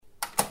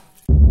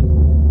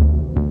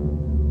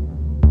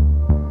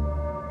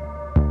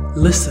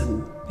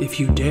Listen, if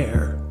you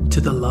dare,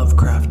 to the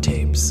Lovecraft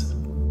Tapes.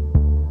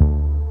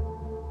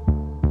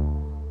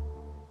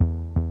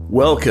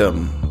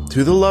 Welcome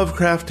to the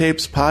Lovecraft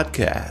Tapes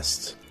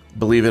podcast.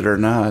 Believe it or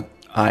not,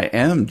 I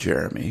am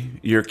Jeremy,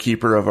 your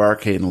keeper of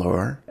arcane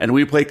lore, and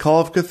we play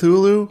Call of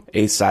Cthulhu,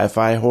 a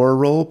sci-fi horror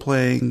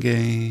role-playing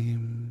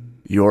game.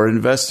 Your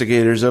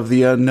investigators of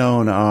the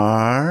unknown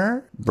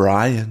are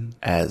Brian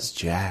as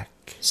Jack.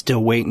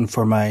 Still waiting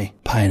for my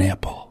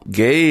pineapple.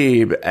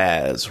 Gabe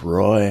as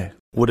Roy.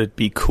 Would it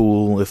be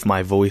cool if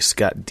my voice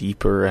got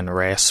deeper and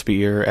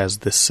raspier as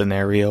this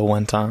scenario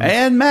went on?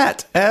 And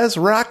Matt as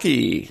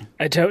Rocky.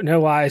 I don't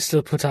know why I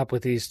still put up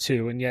with these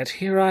two, and yet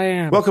here I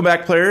am. Welcome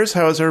back, players.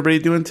 How is everybody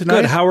doing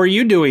tonight? Good. How are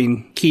you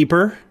doing,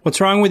 Keeper?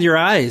 What's wrong with your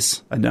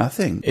eyes?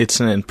 Nothing. It's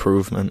an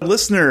improvement.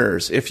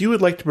 Listeners, if you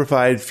would like to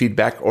provide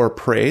feedback or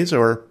praise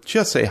or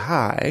just say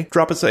hi,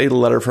 drop us a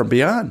letter from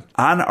beyond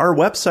on our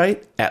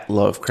website at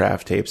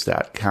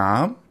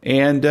lovecrafttapes.com.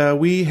 And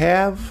we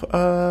have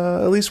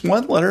at least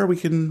one letter we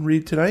can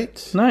read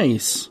tonight.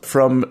 Nice.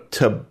 From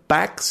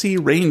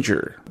Tabaxi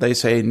Ranger. They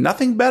say,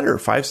 nothing better,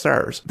 5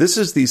 stars. This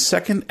is the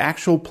second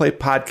actual play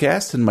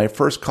podcast and my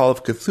first Call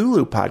of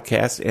Cthulhu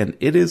podcast, and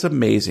it is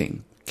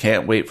amazing.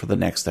 Can't wait for the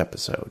next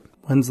episode.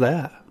 When's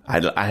that?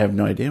 I have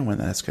no idea when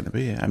that's going to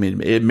be. I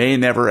mean, it may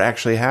never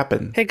actually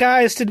happen. Hey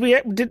guys, did we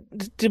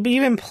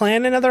even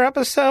plan another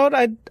episode?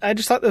 I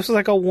just thought this was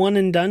like a one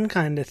and done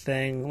kind of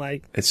thing.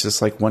 Like, it's just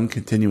like one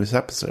continuous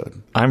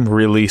episode. I'm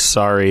really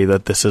sorry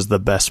that this is the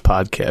best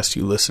podcast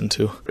you listen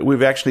to.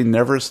 We've actually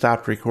never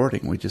stopped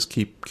recording. We just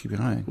keep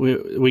going.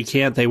 We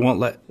can't. They won't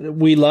let.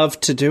 We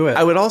love to do it.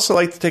 I would also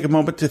like to take a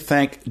moment to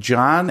thank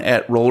John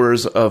at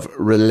Rollers of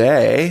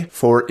Relay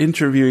for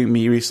interviewing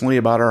me recently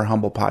about our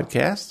humble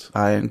podcast.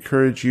 I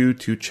encourage you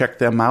to check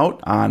them out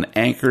on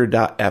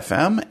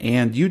anchor.fm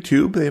and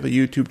YouTube. They have a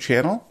YouTube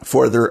channel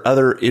for their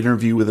other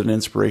interview with an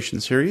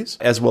inspiration series,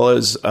 as well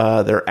as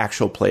their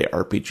actual play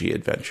RPG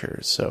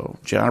adventures. So,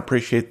 John,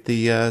 appreciate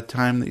the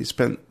time that you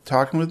spent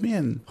talking with me,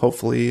 and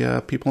hopefully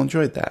people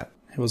enjoyed that.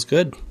 It was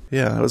good.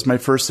 Yeah, that was my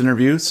first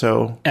interview,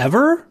 so...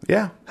 Ever?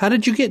 Yeah. How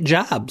did you get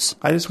jobs?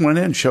 I just went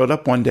in, showed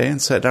up one day,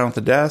 and sat down at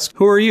the desk.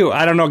 Who are you?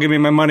 I don't know. Give me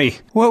my money.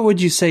 What would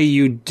you say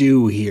you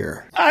do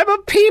here? I'm a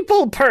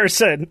people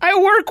person. I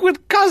work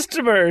with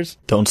customers.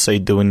 Don't say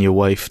doing your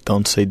wife.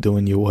 Don't say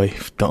doing your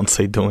wife. Don't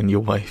say doing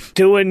your wife.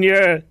 Doing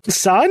your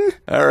son?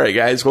 All right,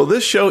 guys. Well,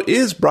 this show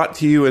is brought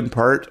to you in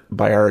part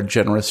by our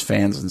generous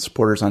fans and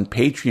supporters on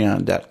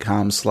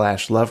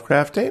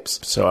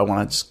patreon.com/lovecrafttapes. So I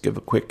want to just give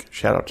a quick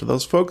shout out to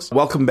those folks.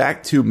 Welcome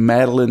back to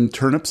Madeline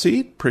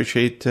Turnipseed.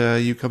 Appreciate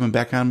you coming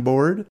back on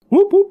board.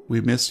 Whoop, whoop. We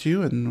missed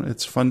you, and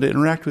it's fun to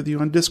interact with you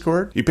on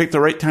Discord. You picked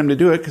the right time to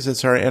do it because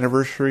it's our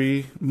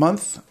anniversary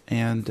month,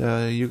 and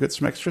you get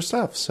some extra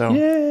stuff. So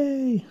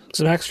Yay!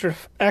 Some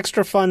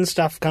extra fun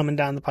stuff coming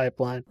down the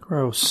pipeline.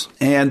 Gross.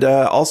 And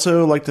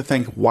also like to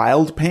thank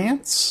Wild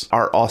Pants,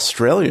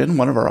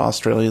 one of our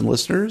Australian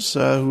listeners,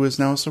 who is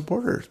now a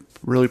supporter.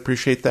 Really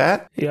appreciate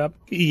that. Yep.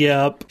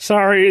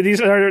 Sorry,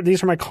 these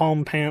are my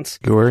calm pants.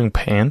 You're wearing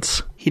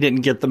pants? He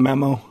didn't get the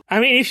memo. I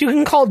mean, if you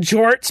can call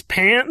jorts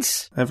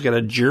pants. I've got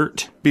a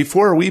jert.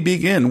 Before we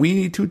begin, we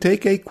need to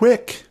take a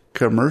quick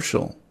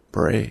commercial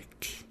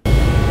break.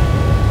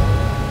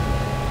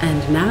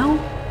 And now,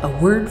 a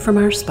word from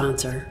our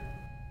sponsor.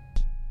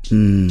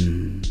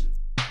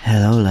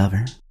 Hello,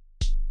 lover.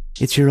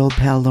 It's your old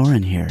pal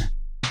Lauren here,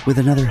 with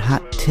another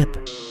hot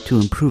tip to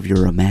improve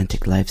your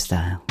romantic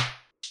lifestyle.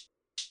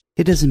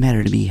 It doesn't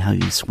matter to me how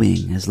you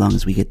swing as long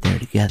as we get there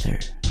together,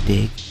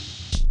 dig?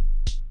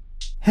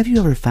 Have you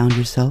ever found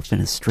yourself in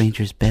a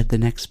stranger's bed the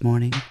next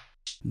morning,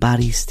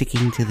 body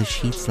sticking to the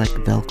sheets like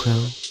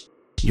Velcro,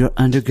 your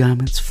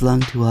undergarments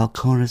flung to all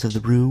corners of the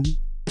room,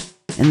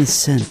 and the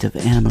scent of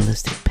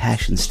animalistic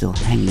passion still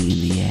hanging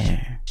in the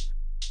air?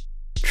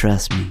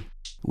 Trust me,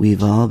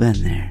 we've all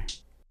been there.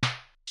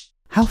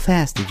 How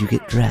fast did you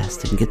get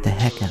dressed and get the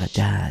heck out of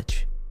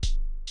Dodge?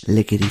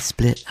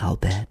 Lickety-split, I'll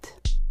bet.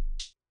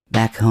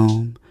 Back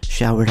home,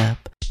 showered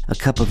up, a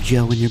cup of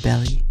joe in your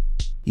belly,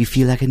 you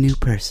feel like a new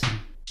person.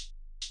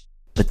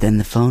 But then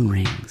the phone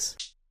rings,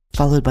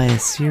 followed by a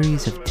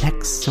series of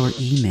texts or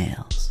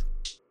emails.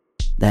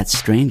 That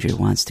stranger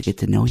wants to get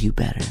to know you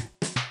better,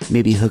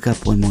 maybe hook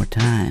up one more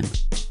time,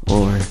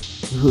 or,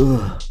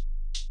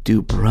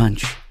 do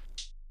brunch.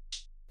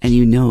 And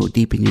you know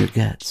deep in your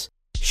guts,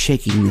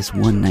 shaking this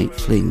one-night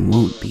fling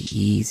won't be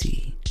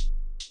easy.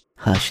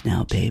 Hush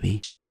now,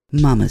 baby.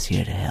 Mama's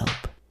here to help.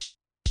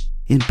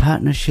 In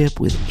partnership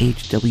with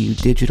HW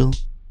Digital,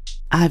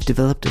 I've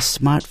developed a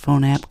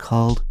smartphone app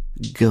called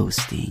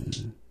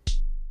Ghosting.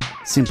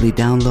 Simply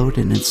download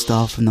and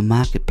install from the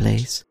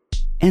marketplace,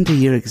 enter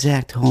your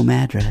exact home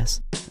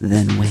address,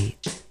 then wait.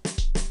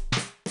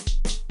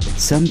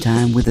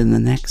 Sometime within the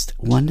next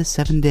 1 to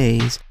 7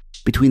 days,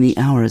 between the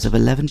hours of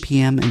 11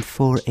 p.m. and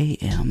 4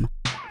 a.m.,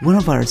 one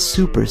of our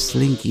super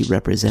slinky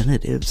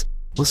representatives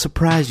will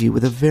surprise you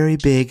with a very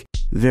big,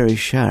 very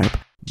sharp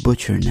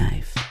butcher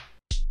knife.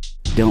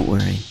 Don't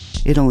worry,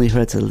 it only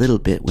hurts a little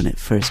bit when it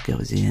first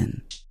goes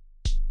in.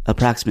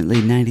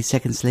 Approximately 90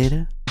 seconds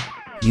later,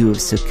 you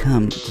have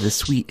succumbed to the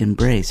sweet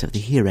embrace of the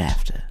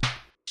hereafter.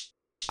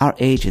 Our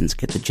agents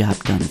get the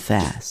job done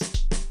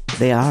fast.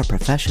 They are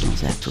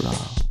professionals, after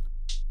all.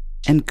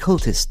 And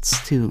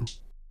cultists, too.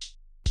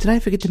 Did I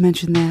forget to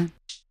mention that?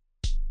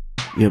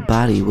 Your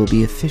body will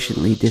be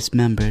efficiently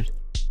dismembered.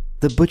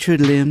 The butchered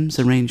limbs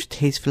arranged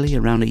tastefully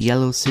around a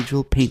yellow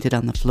sigil painted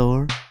on the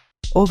floor,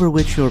 over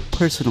which your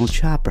personal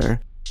chopper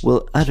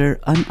will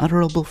utter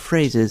unutterable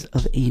phrases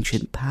of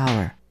ancient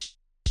power.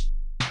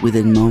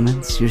 Within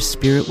moments, your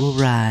spirit will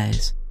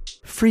rise,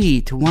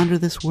 free to wander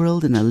this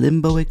world in a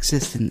limbo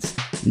existence,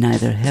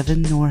 neither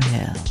heaven nor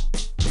hell.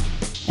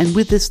 And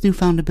with this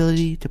newfound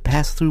ability to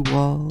pass through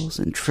walls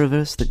and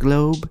traverse the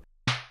globe,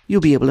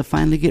 you'll be able to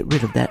finally get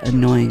rid of that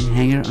annoying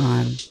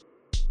hanger-on.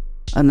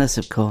 Unless,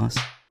 of course,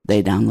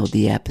 they download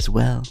the app as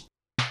well.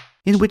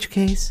 In which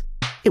case,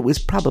 it was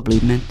probably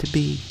meant to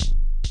be.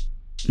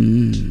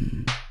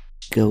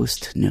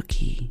 Ghost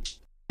Nookie.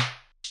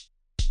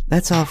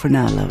 That's all for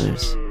now,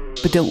 lovers.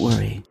 But don't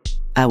worry,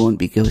 I won't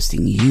be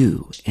ghosting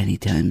you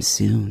anytime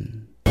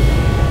soon.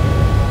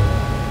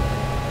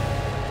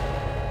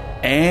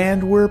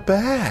 And we're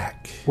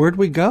back. Where'd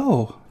we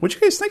go? What'd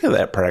you guys think of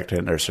that product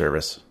and their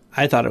service?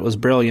 I thought it was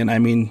brilliant. I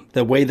mean,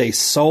 the way they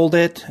sold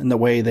it and the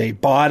way they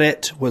bought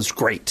it was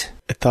great.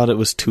 I thought it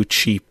was too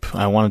cheap.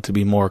 I wanted it to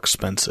be more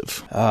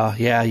expensive.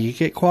 Yeah, you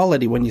get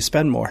quality when you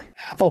spend more.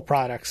 Apple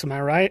products, am I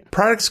right?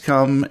 Products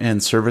come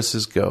and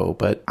services go,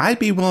 but I'd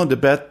be willing to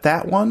bet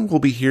that one will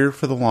be here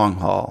for the long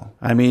haul.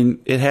 I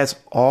mean, it has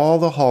all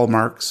the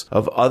hallmarks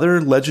of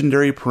other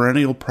legendary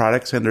perennial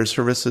products and their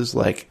services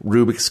like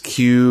Rubik's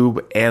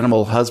Cube,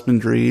 animal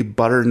husbandry,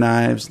 butter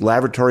knives,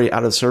 laboratory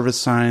out-of-service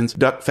signs,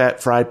 duck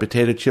fat fried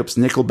potato chips,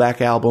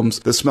 Nickelback albums,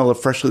 the smell of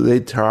freshly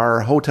laid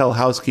tar, hotel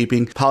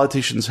housekeeping,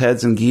 politicians'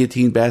 heads and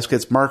guillotine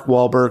baskets, Mark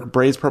Wahlberg,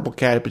 braised purple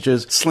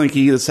cabbages,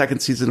 Slinky, the second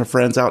season of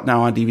Friends out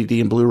now on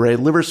DVD and Blu-ray,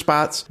 liver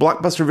spots,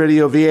 Blockbuster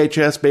Video,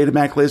 VHS,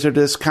 Betamax,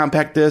 Laserdisc,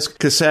 compact disc,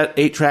 cassette,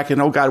 8-track,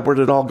 and oh god, where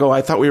did it all go?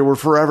 I thought we were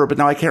forever, but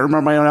now I can't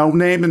remember my own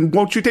name, and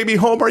won't you take me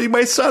home? Are you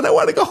my son? I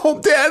want to go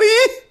home, Daddy!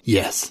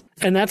 Yes.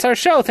 And that's our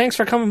show. Thanks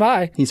for coming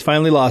by. He's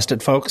finally lost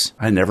it, folks.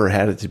 I never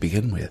had it to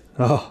begin with.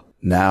 Oh.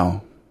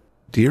 Now,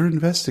 dear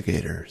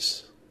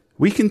investigators,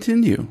 we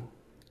continue.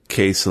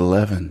 Case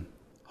 11,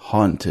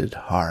 Haunted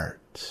Heart.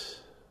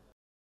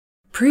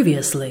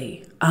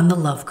 Previously on the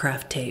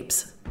Lovecraft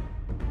tapes.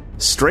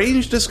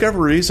 Strange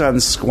discoveries on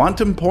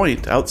Squantum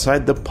Point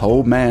outside the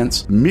Poe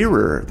Manse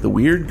mirror the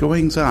weird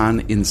goings-on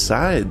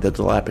inside the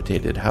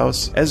dilapidated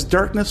house as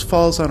darkness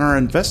falls on our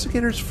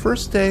investigators'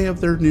 first day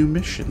of their new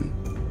mission.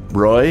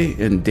 Roy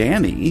and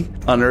Danny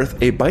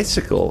unearth a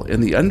bicycle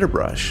in the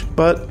underbrush,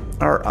 but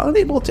are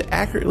unable to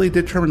accurately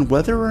determine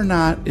whether or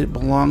not it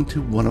belonged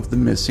to one of the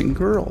missing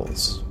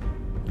girls.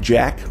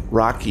 Jack,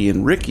 Rocky,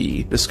 and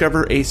Ricky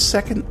discover a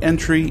second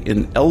entry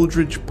in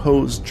Eldridge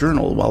Poe's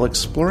journal while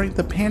exploring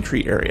the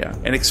pantry area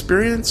and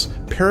experience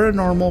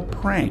paranormal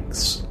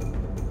pranks.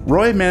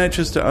 Roy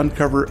manages to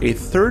uncover a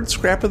third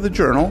scrap of the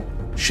journal,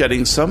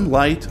 shedding some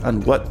light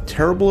on what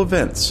terrible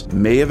events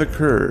may have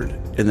occurred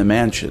in the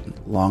mansion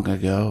long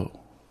ago.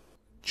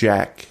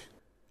 Jack,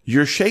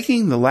 you're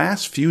shaking the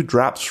last few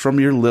drops from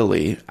your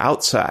lily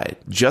outside,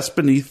 just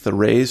beneath the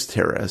raised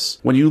terrace,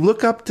 when you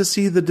look up to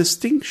see the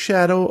distinct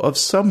shadow of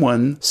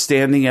someone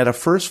standing at a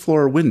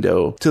first-floor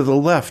window to the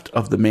left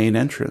of the main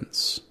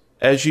entrance.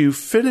 As you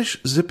finish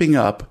zipping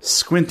up,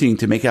 squinting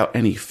to make out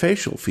any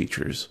facial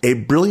features, a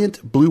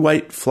brilliant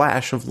blue-white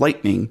flash of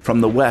lightning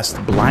from the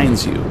west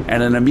blinds you,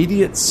 and an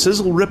immediate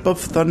sizzle-rip of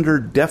thunder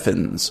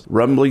deafens,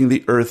 rumbling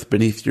the earth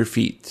beneath your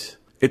feet.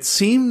 It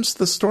seems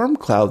the storm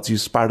clouds you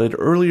spotted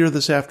earlier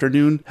this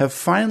afternoon have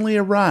finally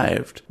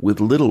arrived with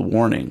little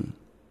warning.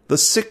 The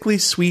sickly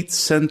sweet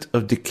scent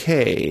of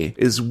decay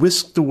is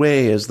whisked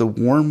away as the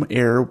warm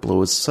air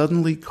blows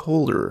suddenly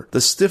colder, the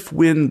stiff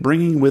wind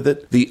bringing with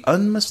it the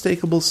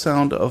unmistakable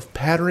sound of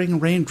pattering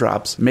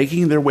raindrops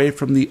making their way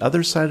from the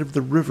other side of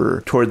the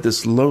river toward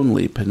this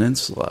lonely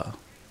peninsula.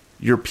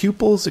 Your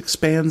pupils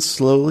expand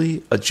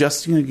slowly,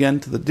 adjusting again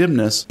to the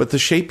dimness, but the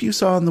shape you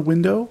saw in the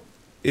window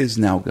is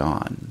now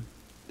gone.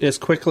 As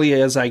quickly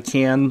as I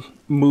can,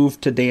 move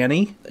to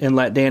Danny and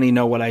let Danny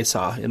know what I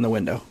saw in the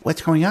window.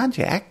 What's going on,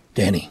 Jack?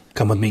 Danny,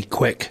 come with me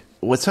quick.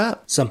 What's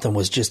up? Something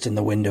was just in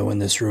the window in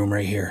this room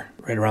right here,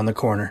 right around the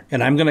corner.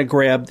 And I'm going to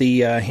grab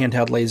the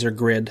handheld laser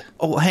grid.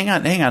 Oh, hang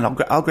on.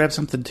 I'll grab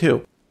something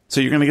too. So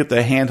you're going to get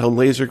the handheld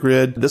laser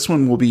grid. This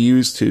one will be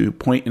used to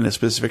point in a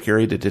specific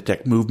area to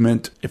detect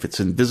movement if it's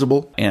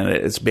invisible. And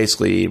it's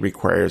basically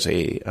requires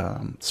a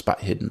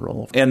spot hidden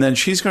roll. And then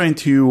she's going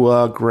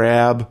to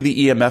grab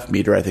the EMF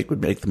meter, I think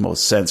would make the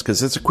most sense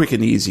because it's a quick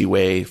and easy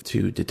way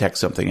to detect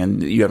something.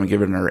 And you haven't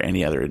given her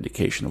any other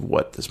indication of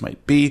what this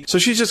might be. So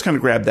she's just going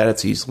to grab that.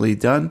 It's easily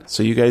done.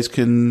 So you guys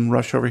can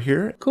rush over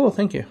here. Cool,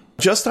 thank you.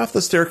 Just off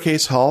the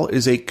staircase hall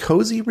is a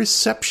cozy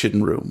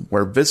reception room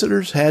where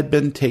visitors had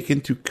been taken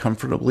to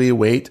comfortably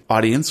await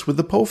audience with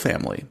the Poe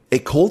family. A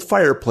cold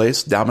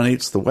fireplace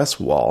dominates the west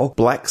wall,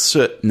 black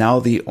soot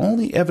now the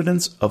only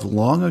evidence of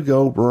long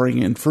ago roaring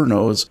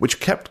infernos which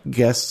kept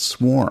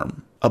guests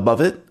warm. Above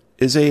it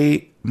is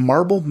a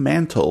marble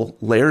mantle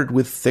layered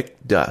with thick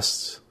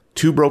dust.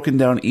 2 broken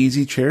down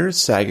easy chairs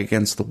sag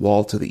against the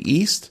wall to the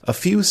east. A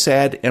few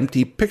sad,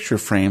 empty picture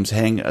frames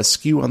hang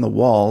askew on the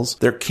walls,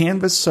 their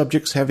canvas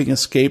subjects having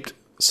escaped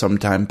some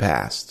time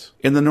past.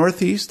 In the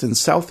northeast and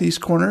southeast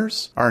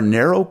corners are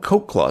narrow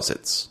coat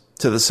closets.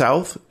 To the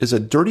south is a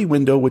dirty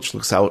window which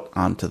looks out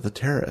onto the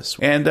terrace.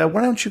 And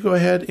why don't you go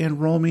ahead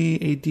and roll me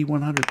a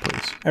D100,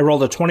 please? I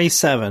rolled a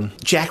 27.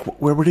 Jack,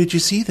 where did you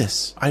see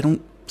this? I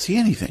don't see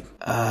anything.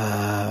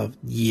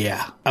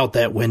 Yeah, out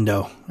that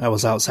window. I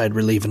was outside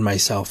relieving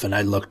myself, and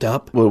I looked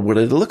up. Well, what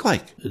did it look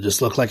like? It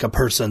just looked like a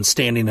person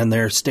standing in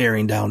there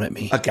staring down at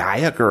me. A guy,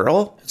 a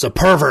girl? It's a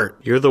pervert.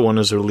 You're the one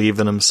who's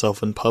relieving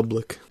himself in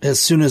public. As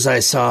soon as I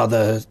saw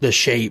the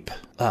shape,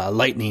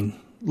 lightning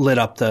lit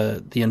up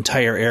the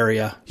entire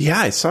area. Yeah,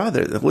 I saw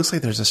that. It looks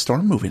like there's a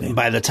storm moving in.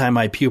 By the time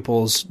my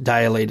pupils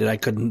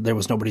dilated, there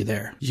was nobody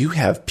there. You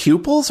have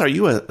pupils? Are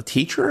you a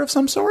teacher of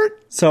some sort?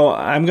 So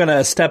I'm going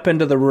to step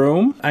into the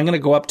room. I'm going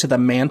to go up to the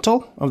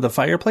mantle of the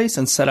fireplace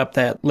and set up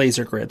that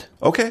laser grid.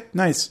 Okay,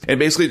 nice. It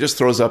basically just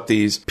throws up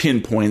these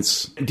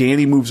pinpoints.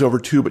 Danny moves over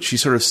too, but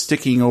she's sort of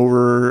sticking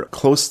over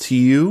close to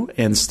you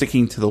and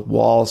sticking to the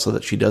wall so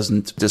that she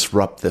doesn't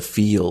disrupt the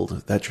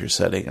field that you're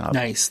setting up.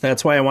 Nice.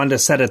 That's why I wanted to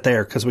set it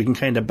there, because we can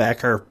kind of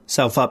back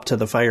ourselves up to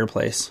the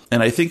fireplace.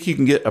 And I think you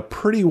can get a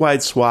pretty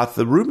wide swath.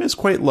 The room is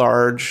quite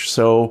large,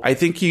 so I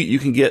think you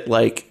can get,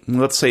 like,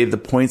 let's say the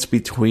points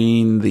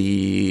between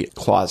the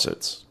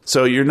closets.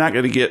 So you're not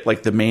going to get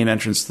like the main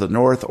entrance to the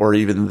north or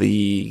even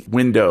the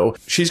window.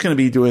 She's going to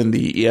be doing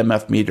the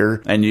EMF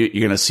meter, and you're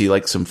going to see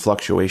like some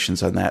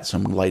fluctuations on that,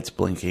 some lights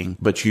blinking,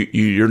 but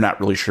you're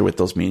not really sure what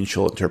those mean.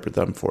 She'll interpret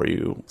them for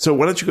you. So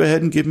why don't you go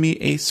ahead and give me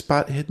a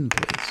spot hidden,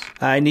 please?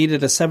 I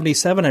needed a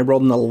 77. I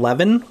rolled an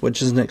 11,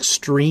 which is an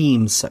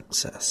extreme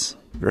success.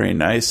 Very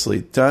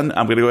nicely done.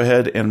 I'm going to go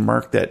ahead and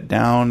mark that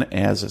down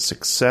as a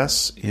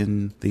success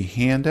in the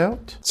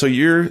handout. So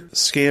you're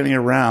scanning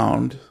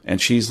around,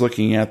 and she's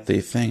looking at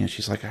the thing, and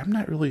she's like, I'm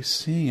not really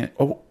seeing it.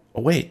 Oh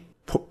wait.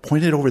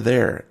 Point it over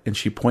there. And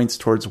she points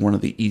towards one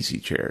of the easy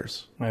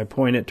chairs. I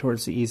point it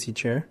towards the easy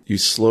chair. You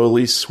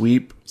slowly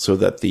sweep so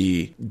that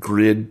the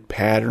grid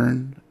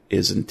pattern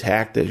is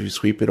intact as you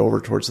sweep it over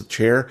towards the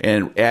chair.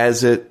 And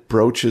as it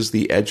broaches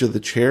the edge of the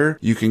chair,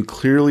 you can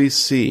clearly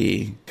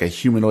see a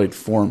humanoid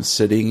form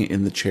sitting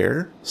in the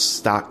chair,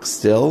 stock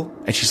still.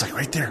 And she's like,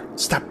 right there.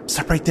 Stop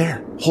right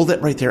there. Hold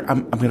it right there.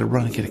 I'm going to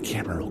run and get a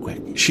camera real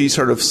quick. She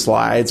sort of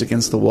slides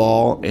against the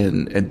wall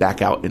and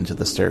back out into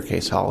the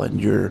staircase hall.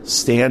 And you're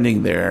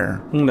standing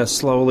there. I'm going to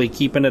slowly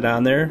keeping it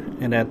on there.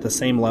 And at the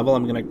same level,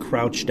 I'm going to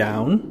crouch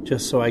down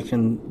just so I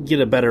can get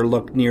a better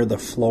look near the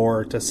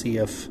floor to see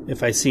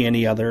if I see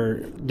any other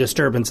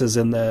disturbances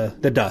in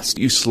the dust.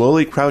 You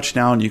slowly crouch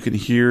down. You can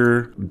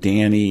hear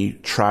Danny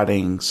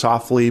trotting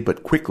softly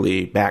but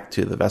quickly back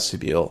to the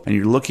vestibule. And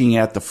you're looking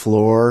at the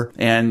floor,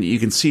 and you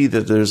can see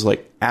that there's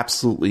like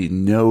absolutely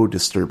no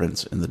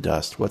disturbance in the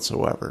dust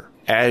whatsoever.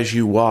 As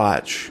you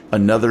watch,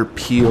 another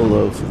peal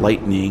of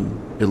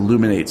lightning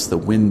illuminates the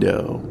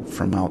window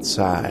from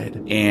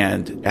outside.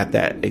 And at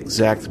that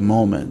exact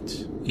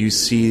moment, you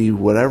see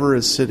whatever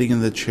is sitting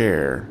in the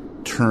chair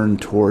turn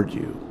toward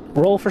you.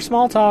 Roll for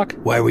small talk.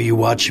 Why were you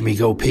watching me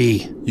go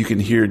pee? You can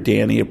hear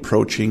Danny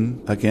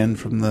approaching again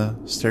from the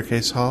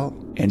staircase hall.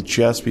 And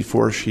just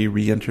before she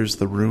re-enters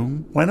the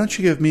room, why don't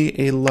you give me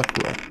a luck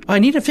roll? I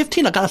need a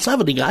 15. I got a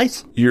 70,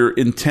 guys. You're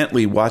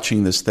intently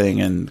watching this thing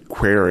and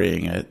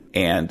querying it.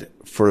 And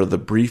for the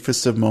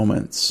briefest of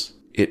moments,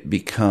 it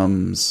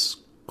becomes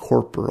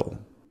corporal.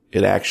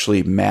 It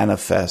actually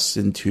manifests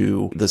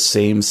into the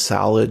same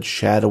solid,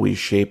 shadowy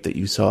shape that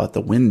you saw at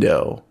the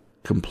window.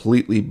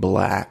 Completely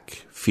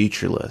black,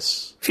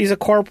 featureless. If he's a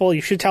corporal,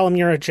 you should tell him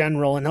you're a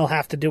general, and he'll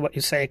have to do what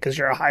you say because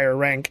you're a higher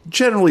rank.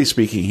 Generally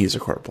speaking, he's a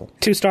corporal.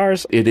 2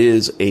 stars. It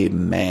is a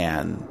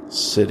man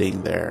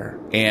sitting there.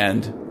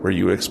 And where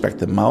you would expect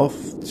the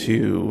mouth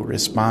to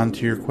respond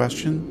to your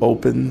question,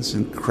 opens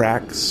and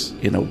cracks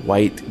in a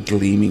white,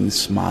 gleaming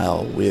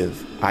smile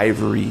with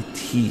ivory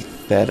teeth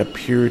that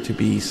appear to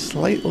be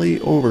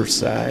slightly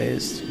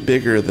oversized,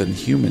 bigger than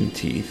human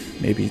teeth,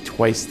 maybe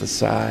twice the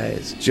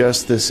size.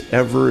 Just this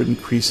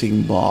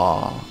ever-increasing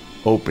maw,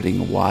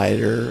 opening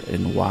wider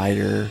and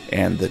wider,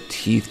 and the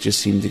teeth just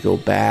seem to go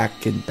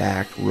back and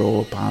back, row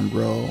upon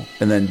row.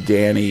 And then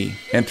Danny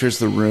enters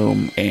the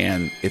room,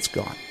 and it's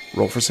gone.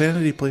 Roll for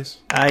sanity, please.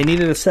 I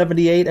needed a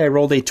 78. I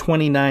rolled a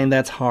 29.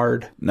 That's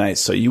hard. Nice.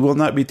 So you will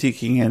not be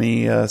taking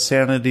any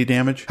sanity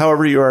damage.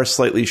 However, you are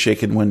slightly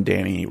shaken when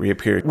Danny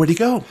reappeared. Where'd he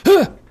go?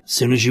 As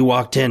soon as you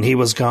walked in, he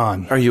was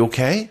gone. Are you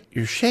okay?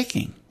 You're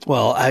shaking.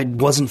 Well, I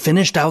wasn't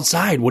finished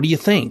outside. What do you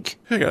think?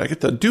 I gotta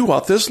get the dew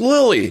off this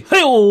lily.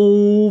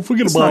 Hey-oh,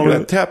 forget It's about not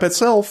gonna it. tap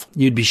itself.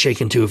 You'd be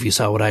shaken too if you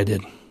saw what I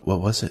did.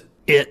 What was it?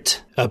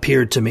 It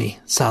appeared to me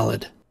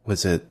solid.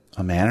 Was it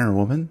a man or a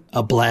woman?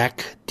 A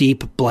black,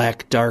 deep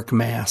black, dark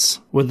mass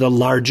with the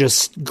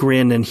largest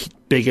grin and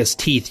biggest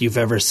teeth you've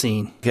ever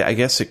seen. Yeah, I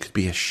guess it could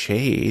be a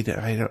shade.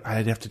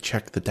 I'd have to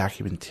check the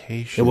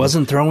documentation. It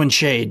wasn't throwing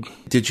shade.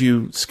 Did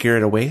you scare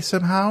it away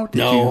somehow?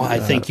 I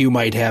think you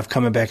might have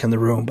coming back in the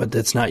room, but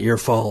that's not your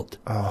fault.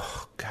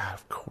 Oh, God,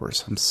 of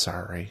course. I'm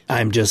sorry.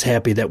 I'm just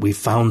happy that we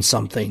found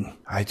something.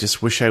 I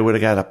just wish I would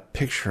have got a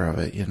picture of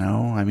it,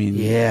 I mean...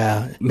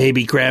 Yeah,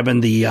 maybe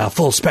grabbing the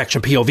full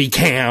spectrum POV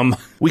cam.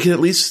 We can at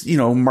least,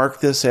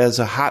 mark this as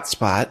a hot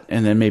spot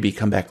and then maybe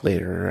come back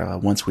later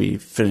once we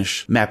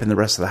finish mapping the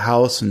rest of the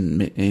house,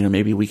 and,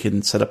 maybe we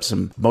can set up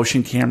some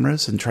motion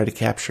cameras and try to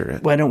capture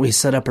it. Why don't we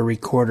set up a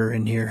recorder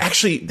in here?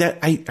 Actually,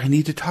 I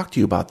need to talk to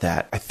you about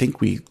that. I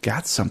think we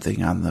got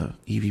something on the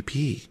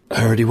EVP.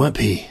 I already went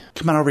pee.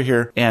 Come on over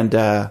here and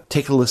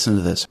take a listen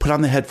to this. Put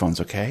on the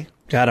headphones, okay?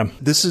 Got him.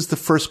 This is the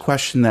first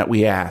question that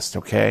we asked,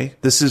 okay?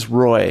 This is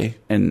Roy,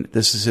 and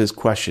this is his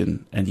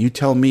question. And you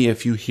tell me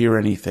if you hear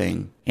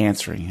anything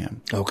answering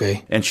him.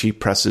 Okay. And she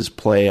presses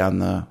play on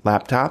the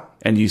laptop,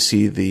 and you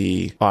see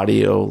the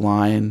audio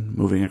line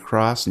moving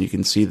across, and you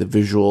can see the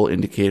visual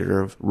indicator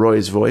of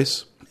Roy's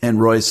voice.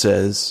 And Roy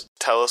says,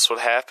 "Tell us what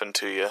happened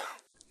to you."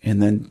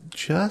 And then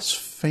just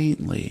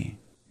faintly,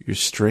 you're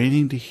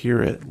straining to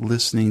hear it,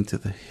 listening to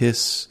the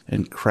hiss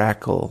and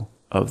crackle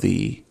of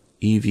the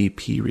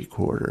EVP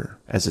recorder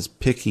as it's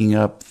picking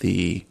up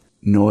the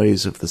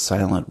noise of the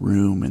silent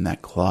room in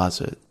that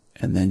closet.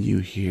 And then you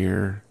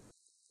hear...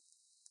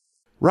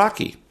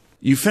 Rocky,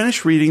 you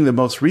finish reading the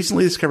most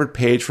recently discovered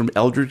page from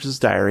Eldridge's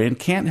diary and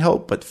can't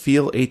help but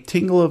feel a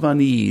tingle of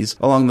unease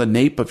along the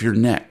nape of your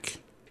neck.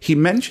 He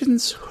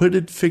mentions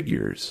hooded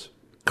figures,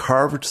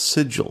 carved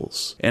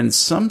sigils, and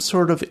some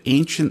sort of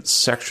ancient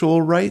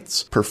sexual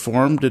rites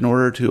performed in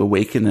order to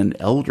awaken an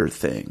elder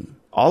thing.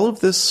 All of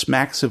this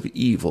smacks of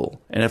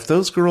evil, and if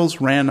those girls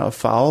ran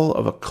afoul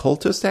of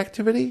occultist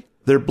activity,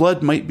 their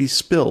blood might be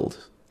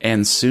spilled,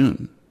 and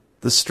soon.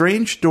 The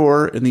strange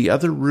door in the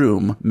other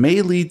room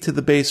may lead to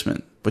the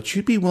basement, but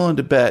you'd be willing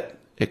to bet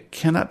it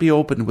cannot be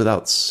opened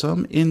without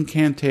some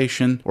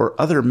incantation or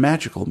other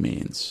magical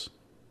means.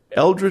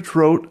 Eldridge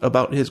wrote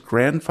about his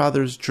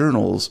grandfather's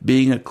journals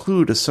being a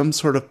clue to some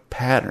sort of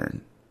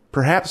pattern.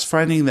 Perhaps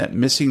finding that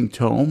missing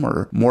tome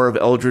or more of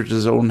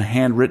Eldridge's own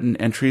handwritten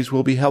entries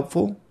will be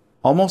helpful?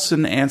 Almost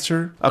in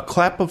answer, a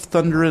clap of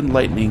thunder and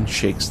lightning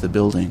shakes the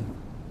building.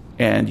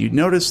 And you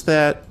notice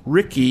that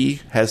Ricky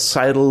has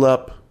sidled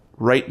up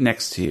right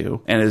next to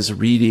you and is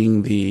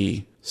reading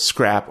the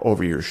scrap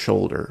over your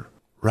shoulder.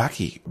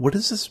 Rocky, what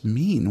does this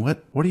mean?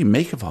 What do you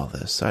make of all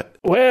this?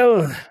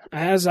 Well,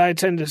 as I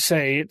tend to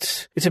say,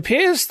 it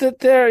appears that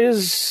there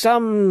is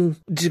some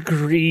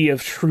degree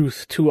of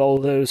truth to all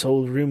those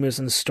old rumors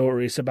and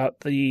stories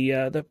about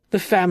the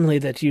family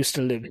that used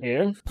to live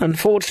here.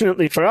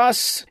 Unfortunately for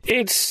us,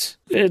 it's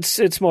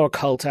more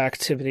cult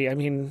activity. I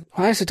mean,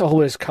 why is it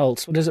always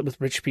cults? What is it with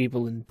rich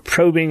people and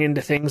probing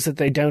into things that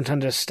they don't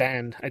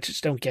understand? I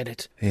just don't get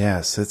it.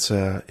 Yes, it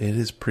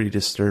is pretty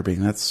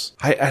disturbing.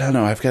 I don't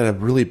know. I've got a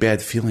really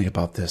bad feeling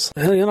about this.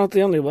 Well, you're not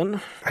the only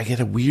one. I get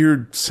a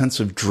weird sense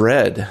of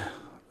dread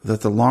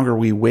that the longer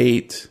we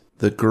wait,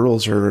 the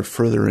girls are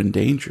further in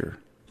danger.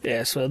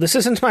 Yes, well, this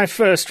isn't my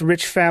first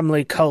rich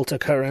family cult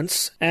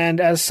occurrence, and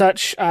as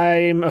such,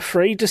 I'm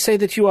afraid to say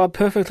that you are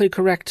perfectly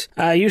correct.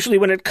 Usually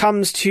when it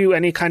comes to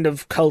any kind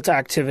of cult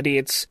activity,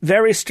 it's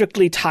very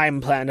strictly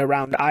time-planned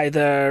around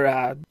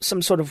either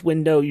some sort of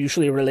window,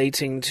 usually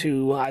relating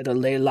to either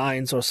ley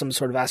lines or some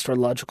sort of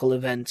astrological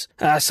event.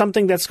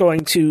 Something that's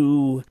going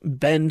to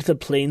bend the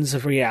planes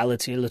of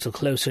reality a little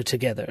closer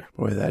together.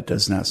 Boy, that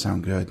does not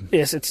sound good.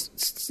 Yes, it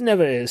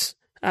never is.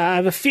 I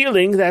have a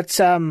feeling that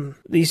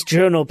these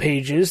journal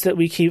pages that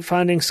we keep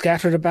finding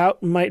scattered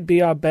about might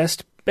be our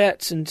best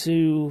bet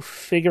into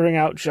figuring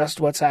out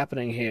just what's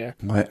happening here.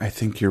 Well, I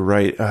think you're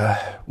right.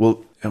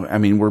 Well, I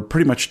mean, we're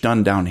pretty much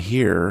done down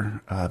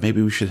here.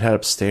 Maybe we should head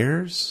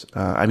upstairs?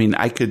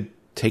 I could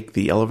take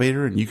the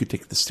elevator and you could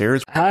take the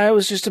stairs. I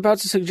was just about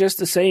to suggest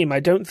the same.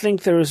 I don't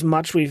think there is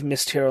much we've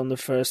missed here on the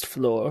first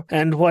floor,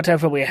 and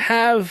whatever we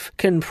have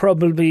can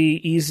probably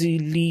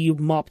easily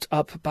mopped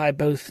up by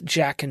both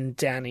Jack and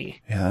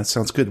Danny. Yeah, that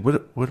sounds good.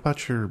 What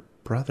about your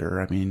brother?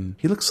 I mean,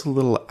 he looks a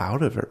little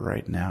out of it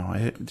right now.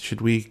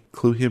 Should we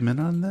clue him in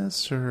on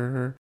this,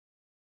 or...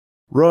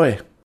 Roy,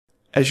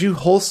 as you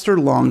holster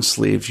long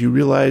sleeves, you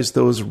realize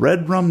those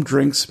red rum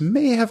drinks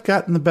may have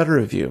gotten the better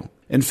of you.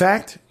 In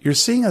fact, you're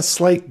seeing a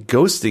slight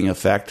ghosting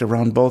effect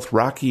around both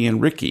Rocky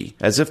and Ricky,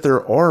 as if their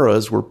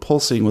auras were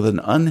pulsing with an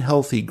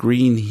unhealthy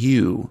green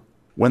hue.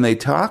 When they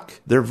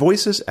talk, their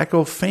voices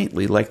echo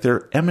faintly like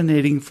they're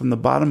emanating from the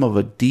bottom of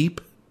a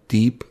deep,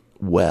 deep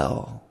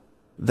well.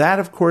 That,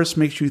 of course,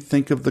 makes you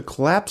think of the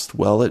collapsed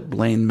well at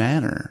Blaine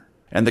Manor,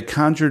 and the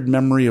conjured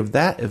memory of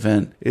that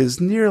event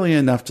is nearly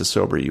enough to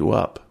sober you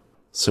up.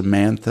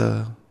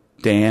 Samantha,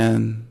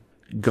 Dan,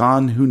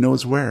 gone who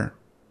knows where.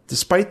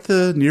 Despite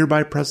the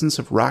nearby presence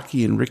of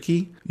Rocky and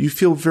Ricky, you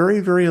feel very,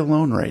 very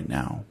alone right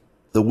now.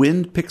 The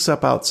wind picks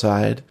up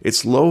outside,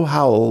 its low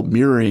howl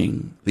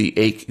mirroring the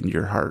ache in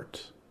your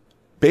heart.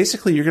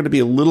 basically you're going to be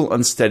a little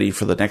unsteady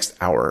for the next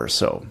hour or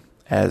so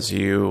as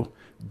you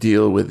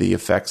deal with the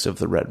effects of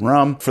the red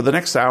rum. For the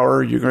next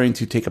hour, you're going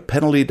to take a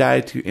penalty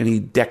die to any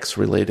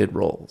dex-related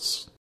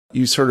rolls.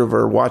 You sort of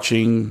are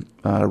watching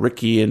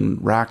Ricky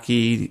and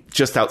Rocky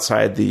just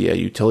outside the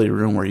utility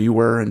room where you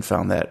were and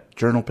found that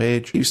journal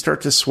page. You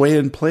start to sway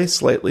in place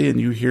slightly and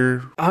you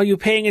hear... Are you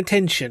paying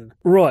attention?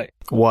 Roy.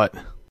 What?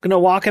 Gonna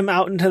walk him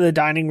out into the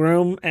dining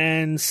room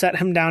and set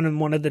him down in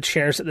one of the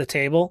chairs at the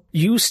table.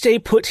 You stay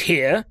put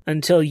here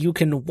until you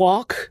can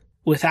walk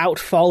without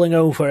falling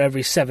over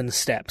every 7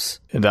 steps.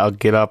 And I'll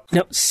get up.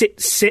 No,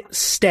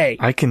 stay.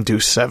 I can do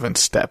 7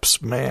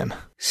 steps, man.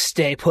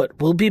 Stay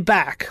put. We'll be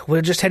back.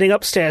 We're just heading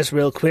upstairs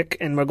real quick,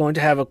 and we're going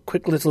to have a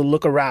quick little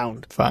look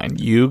around. Fine,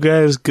 you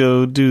guys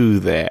go do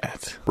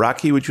that.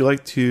 Rocky, would you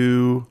like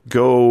to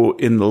go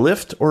in the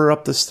lift or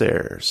up the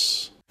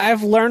stairs?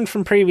 I've learned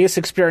from previous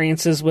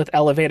experiences with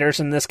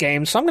elevators in this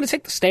game, so I'm going to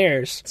take the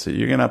stairs. So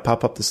you're going to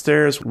pop up the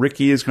stairs.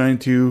 Ricky is going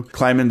to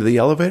climb into the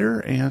elevator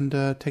and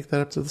take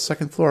that up to the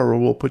 2nd floor, where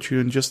we'll put you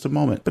in just a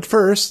moment. But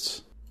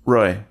first,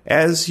 Roy,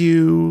 as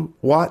you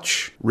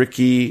watch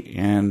Ricky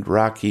and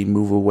Rocky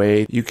move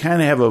away, you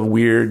kind of have a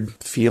weird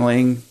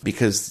feeling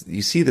because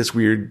you see this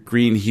weird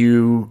green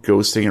hue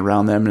ghosting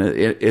around them, and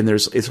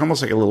it's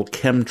almost like a little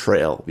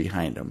chemtrail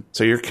behind them.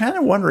 So you're kind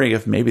of wondering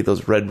if maybe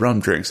those red rum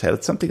drinks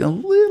had something a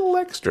little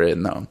extra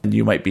in them, and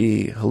you might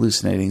be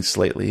hallucinating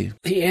slightly.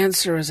 The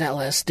answer is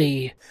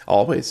LSD.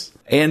 Always.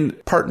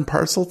 And part and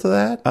parcel to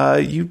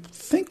that, you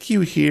think you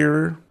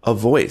hear a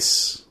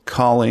voice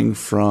calling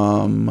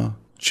from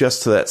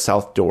just to that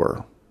south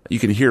door. You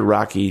can hear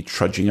Rocky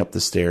trudging up the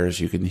stairs.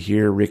 You can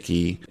hear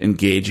Ricky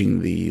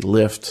engaging the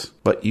lift.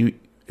 But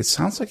it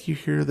sounds like you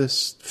hear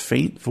this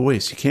faint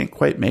voice. You can't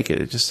quite make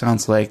it. It just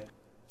sounds like...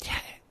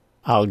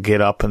 I'll get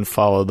up and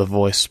follow the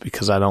voice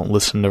because I don't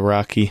listen to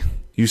Rocky.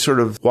 You sort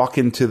of walk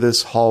into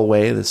this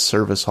hallway, this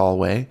service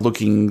hallway,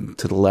 looking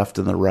to the left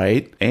and the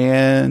right,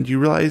 and you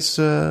realize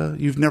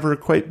you've never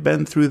quite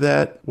been through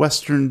that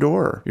western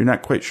door. You're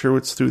not quite sure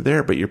what's through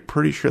there, but you're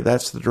pretty sure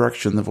that's the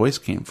direction the voice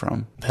came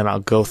from. Then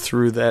I'll go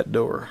through that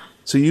door.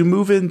 So you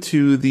move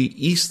into the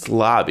east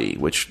lobby,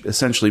 which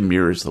essentially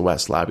mirrors the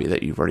west lobby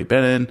that you've already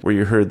been in, where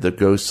you heard the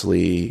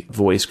ghostly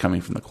voice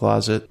coming from the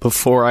closet.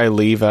 Before I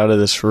leave out of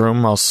this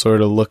room, I'll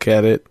sort of look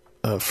at it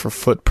for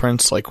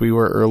footprints like we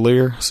were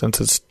earlier, since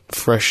it's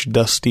fresh,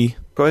 dusty.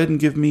 Go ahead and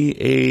give me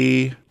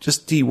a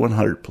just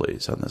D100,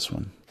 please, on this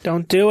one.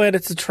 Don't do it.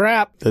 It's a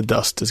trap. The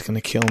dust is going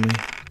to kill me.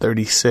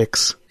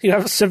 36. You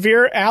have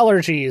severe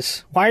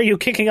allergies. Why are you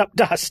kicking up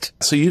dust?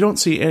 So you don't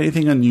see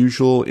anything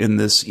unusual in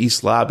this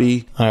east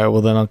lobby. All right,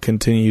 well, then I'll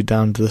continue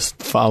down to this,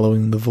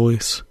 following the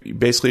voice.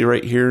 Basically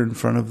right here in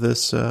front of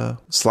this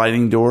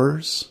sliding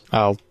doors.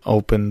 I'll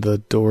open the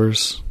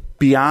doors.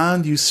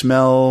 Beyond, you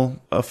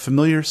smell a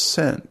familiar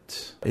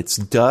scent. It's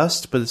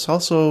dust, but it's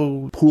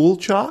also pool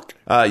chalk.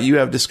 You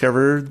have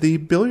discovered the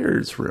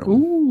billiards room.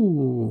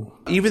 Ooh.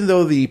 Even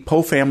though the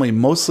Poe family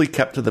mostly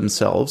kept to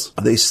themselves,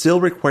 they still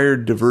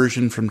required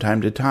diversion from time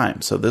to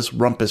time. So this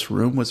rumpus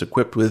room was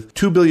equipped with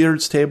 2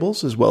 billiards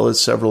tables, as well as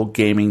several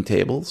gaming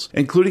tables,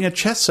 including a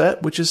chess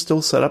set, which is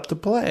still set up to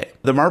play.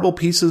 The marble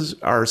pieces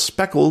are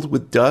speckled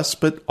with dust,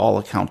 but all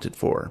accounted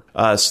for.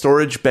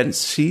 Storage bench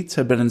seats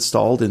have been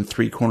installed in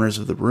 3 corners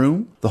of the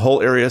room. The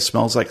whole area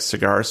smells like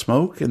cigar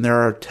smoke, and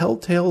there are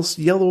telltale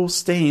yellow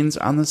stains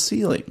on the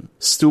ceiling.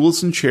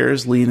 Stools and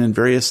chairs lean in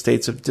various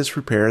states of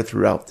disrepair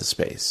throughout the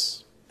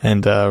space.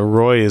 And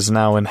Roy is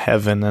now in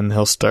heaven, and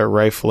he'll start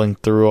rifling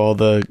through all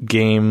the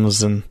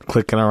games and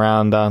clicking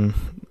around on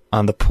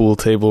the pool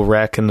table,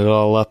 racking it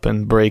all up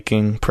and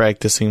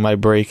practicing my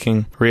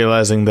breaking,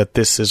 realizing that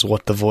this is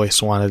what the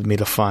voice wanted me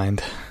to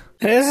find.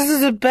 This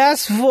is the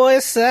best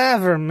voice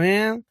ever,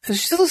 man.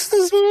 She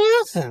listens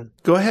to nothing.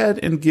 Go ahead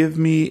and give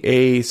me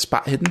a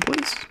spot hidden,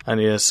 please. I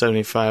need a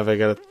 75. I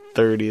got a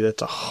 30.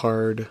 That's a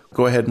hard.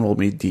 Go ahead and roll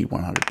me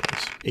D100,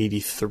 please.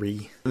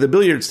 83. The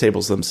billiards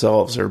tables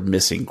themselves are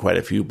missing quite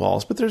a few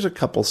balls, but there's a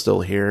couple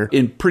still here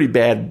in pretty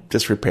bad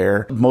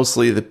disrepair.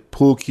 Mostly the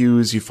pool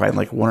cues, you find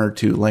like 1 or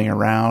 2 laying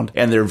around,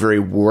 and they're very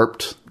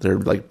warped. They're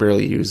like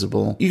barely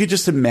usable. You could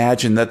just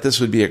imagine that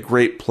this would be a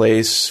great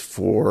place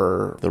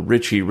for the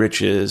Richie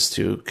Riches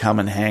to come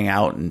and hang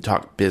out and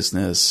talk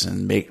business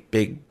and make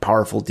big,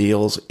 powerful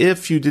deals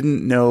if you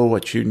didn't know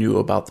what you knew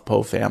about the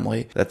Poe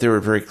family, that they were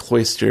very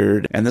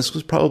cloistered, and this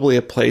was probably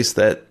a place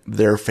that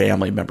their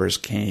family members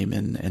came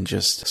and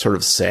just sort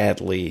of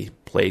sadly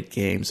played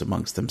games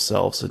amongst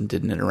themselves and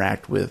didn't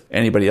interact with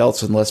anybody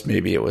else unless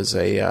maybe it was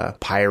a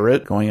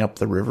pirate going up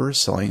the river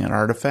selling an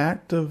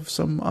artifact of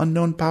some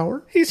unknown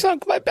power. He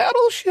sunk my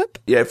battleship.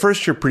 Yeah, at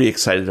first you're pretty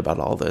excited about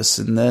all this,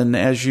 and then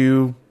as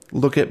you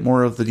look at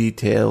more of the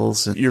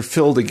details, you're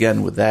filled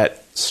again with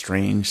that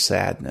strange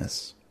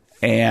sadness.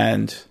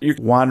 And you're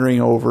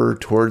wandering over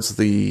towards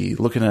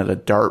looking at a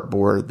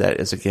dartboard that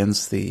is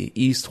against the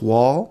east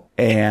wall,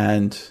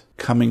 and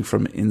coming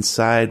from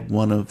inside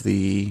one of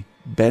the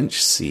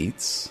bench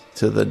seats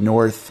to the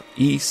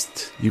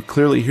northeast, you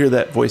clearly hear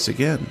that voice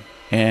again.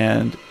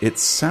 And it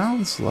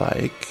sounds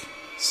like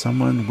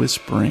someone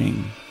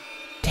whispering,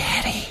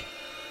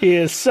 He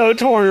is so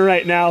torn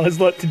right now as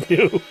what to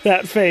do.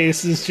 That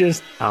face is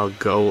just... I'll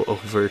go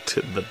over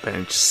to the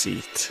bench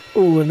seat.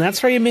 Ooh, and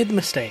that's where you made the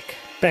mistake.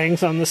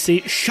 Bangs on the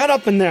seat. Shut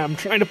up in there. I'm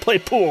trying to play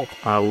pool.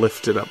 I'll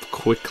lift it up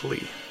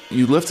quickly.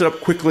 You lift it up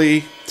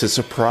quickly to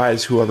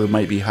surprise whoever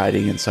might be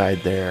hiding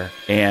inside there.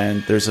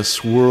 And there's a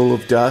swirl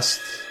of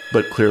dust,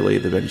 but clearly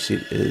the bench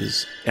seat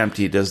is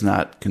empty. It does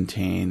not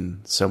contain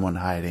someone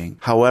hiding.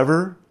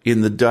 However,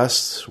 in the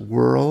dust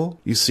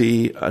whirl, you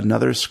see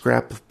another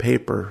scrap of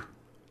paper.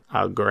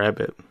 I'll grab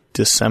it.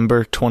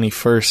 December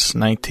 21st,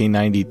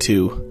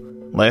 1992.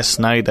 Last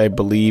night, I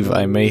believe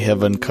I may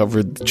have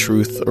uncovered the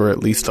truth, or at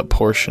least a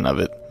portion of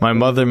it. My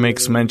mother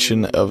makes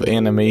mention of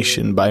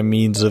animation by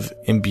means of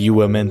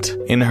imbuement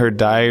in her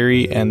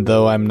diary, and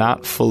though I'm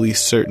not fully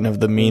certain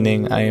of the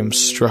meaning, I am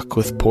struck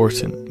with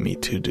portent. Me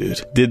too,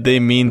 dude. Did they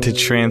mean to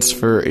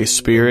transfer a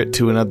spirit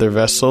to another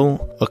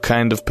vessel? A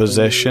kind of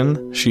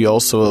possession? She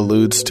also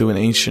alludes to an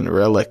ancient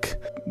relic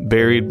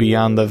buried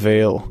beyond the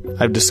veil.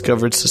 I've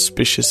discovered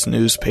suspicious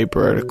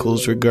newspaper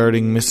articles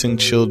regarding missing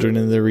children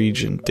in the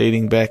region,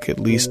 dating back at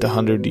least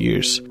 100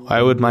 years.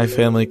 Why would my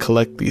family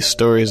collect these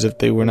stories if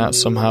they were not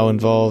somehow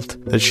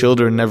involved? The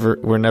children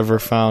were never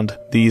found.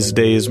 These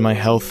days, my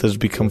health has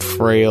become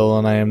frail,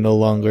 and I am no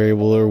longer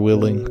able or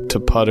willing to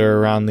putter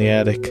around the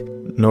attic,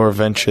 nor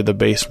venture the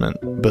basement.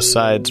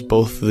 Besides,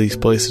 both of these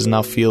places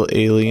now feel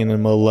alien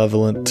and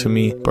malevolent to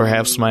me.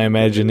 Perhaps my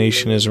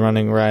imagination is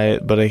running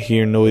riot, but I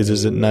hear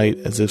noises at night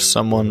as if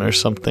someone or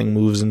something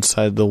moves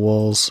inside the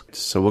walls.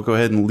 So we'll go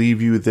ahead and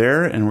leave you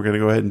there, and we're going to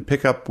go ahead and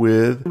pick up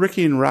with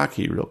Ricky and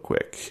Rocky real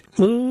quick.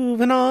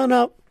 Moving on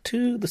up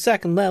to the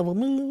second level.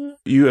 Move.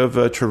 You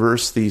have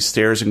traversed the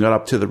stairs and gone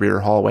up to the rear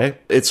hallway.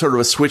 It's sort of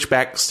a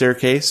switchback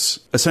staircase.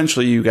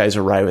 Essentially, you guys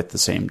arrive at the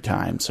same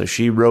time. So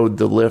she rode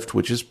the lift,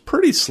 which is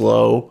pretty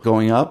slow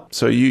going up.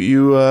 So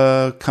you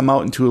come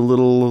out into a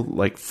little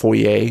like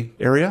foyer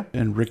area,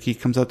 and Ricky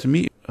comes out to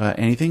meet you.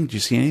 Anything? Did you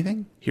see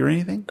anything? Hear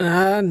anything?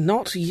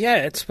 Not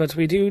yet, but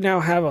we do now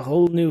have a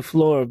whole new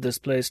floor of this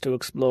place to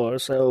explore.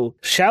 So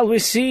shall we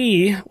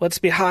see what's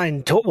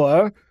behind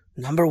door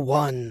number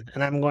 1?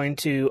 And I'm going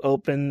to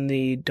open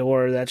the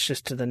door that's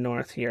just to the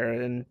north here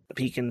and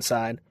peek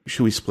inside.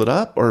 Should we split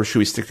up or should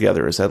we stick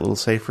together? Is that a little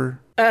safer?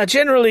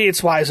 Generally,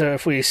 it's wiser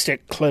if we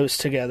stick close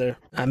together.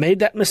 I made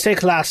that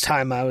mistake last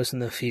time I was in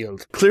the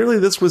field. Clearly,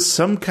 this was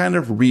some kind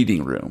of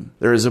reading room.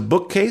 There is a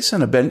bookcase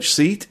and a bench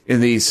seat in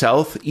the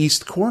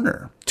southeast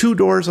corner. 2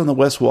 doors on the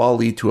west wall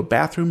lead to a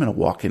bathroom and a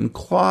walk-in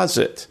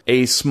closet.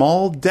 A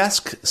small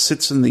desk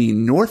sits in the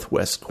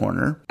northwest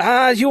corner.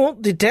 You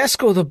want the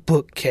desk or the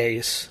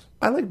bookcase?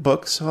 I like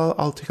books, so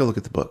I'll take a look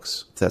at the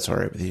books, if that's all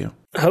right with you.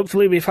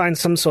 Hopefully we find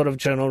some sort of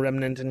journal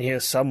remnant in here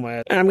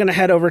somewhere. And I'm going to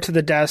head over to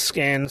the desk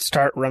and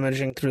start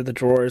rummaging through the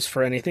drawers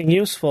for anything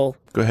useful.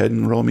 Go ahead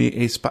and roll me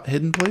a spot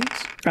hidden, please.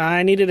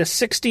 I needed a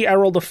 60. I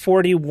rolled a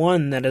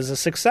 41. That is a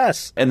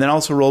success. And then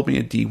also roll me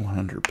a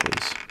D100,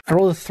 please. I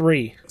rolled a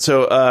 3.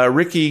 So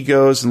Ricky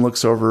goes and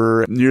looks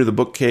over near the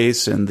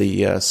bookcase and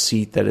the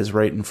seat that is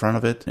right in front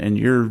of it. And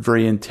you're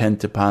very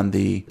intent upon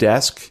the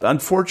desk.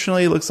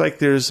 Unfortunately, it looks like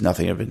there's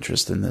nothing of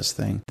interest in this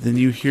thing. Then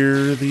you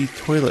hear the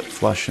toilet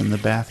flush in the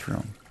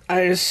bathroom.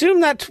 I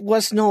assume that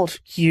was not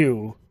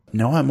you.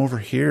 No, I'm over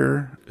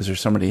here. Is there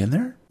somebody in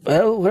there?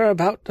 Well, we're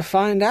about to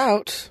find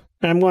out.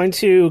 I'm going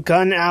to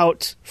gun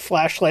out,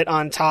 flashlight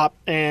on top,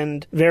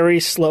 and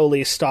very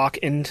slowly stalk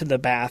into the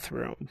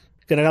bathroom.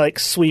 Gonna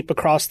sweep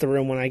across the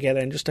room when I get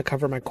in just to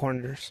cover my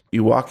corners.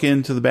 You walk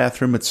into the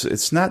bathroom.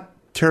 It's not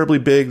terribly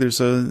big. There's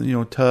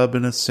a tub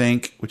and a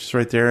sink, which is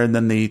right there, and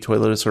then the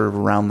toilet is sort of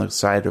around the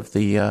side of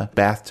the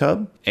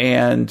bathtub.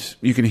 And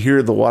you can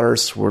hear the water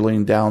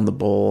swirling down the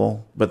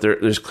bowl, but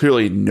there's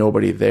clearly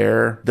nobody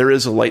there. There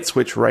is a light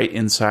switch right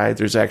inside.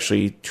 There's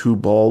actually 2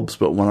 bulbs,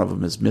 but one of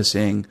them is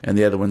missing, and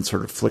the other one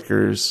sort of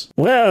flickers.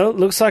 Well,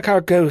 looks like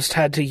our ghost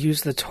had to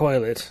use the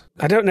toilet.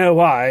 I don't know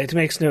why. It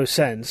makes no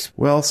sense.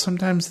 Well,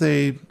 sometimes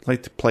they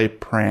like to play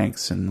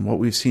pranks, and what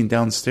we've seen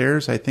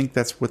downstairs, I think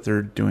that's what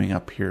they're doing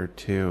up here,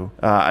 too.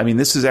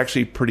 This is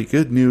actually pretty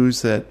good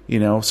news that,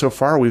 so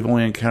far we've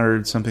only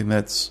encountered something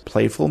that's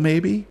playful,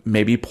 maybe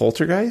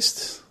poltergeist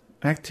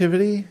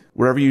activity.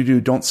 Whatever you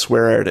do, don't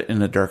swear at it in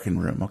a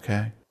darkened room,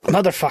 okay?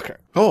 Motherfucker.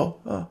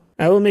 Oh.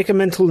 I will make a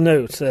mental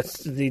note that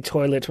the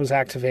toilet was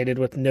activated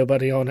with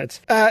nobody on it.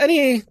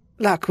 Any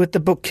luck with the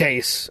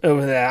bookcase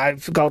over there?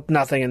 I've got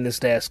nothing in this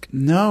desk.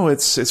 No,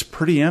 it's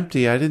pretty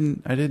empty. I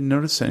didn't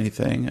notice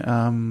anything.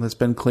 It's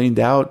been cleaned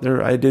out.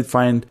 I did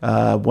find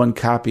 1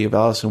 copy of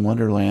Alice in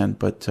Wonderland,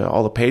 but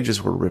all the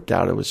pages were ripped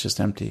out. It was just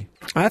empty.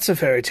 That's a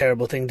very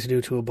terrible thing to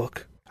do to a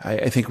book.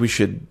 I think we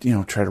should,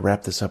 try to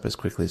wrap this up as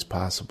quickly as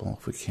possible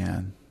if we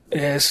can.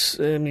 Yes,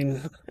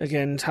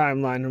 again,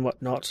 timeline and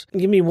whatnot.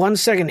 Give me 1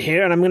 second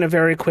here, and I'm going to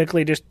very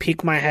quickly just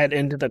peek my head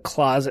into the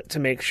closet to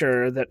make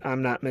sure that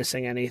I'm not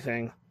missing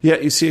anything. Yeah,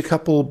 you see a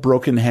couple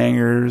broken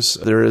hangers.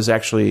 There is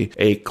actually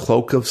a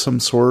cloak of some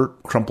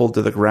sort crumpled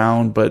to the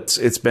ground, but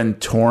it's been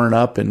torn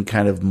up and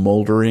kind of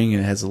moldering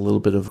and has a little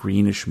bit of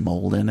greenish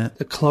mold in it.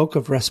 The cloak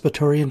of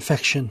respiratory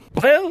infection.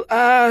 Well,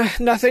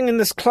 nothing in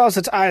this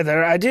closet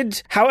either. I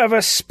did,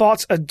 however,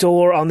 spot a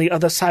door on the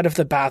other side of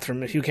the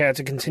bathroom, if you care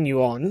to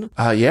continue on.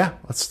 Yeah,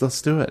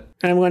 let's do it.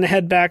 I'm going to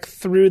head back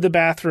through the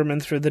bathroom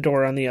and through the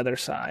door on the other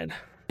side.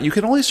 You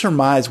can only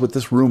surmise what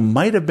this room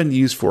might have been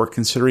used for,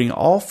 considering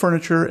all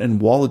furniture and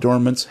wall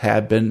adornments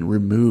have been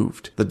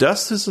removed. The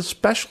dust is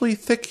especially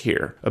thick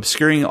here,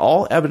 obscuring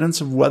all evidence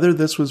of whether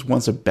this was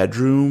once a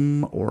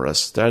bedroom or a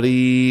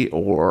study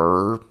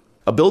or...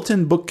 A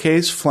built-in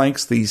bookcase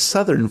flanks the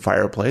southern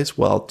fireplace,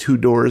 while 2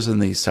 doors in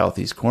the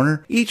southeast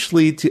corner each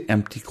lead to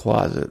empty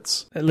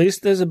closets. At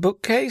least there's a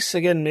bookcase.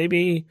 Again,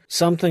 maybe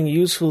something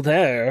useful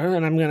there.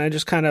 And I'm going to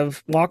just kind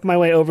of walk my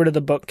way over to the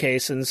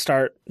bookcase and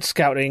start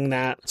scouting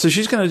that. So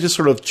she's going to just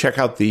sort of check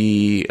out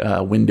the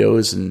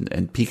windows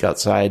and peek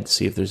outside to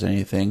see if there's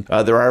anything.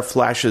 There are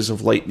flashes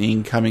of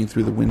lightning coming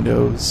through the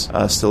windows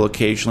still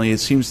occasionally. It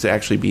seems to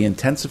actually be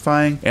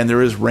intensifying, and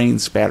there is rain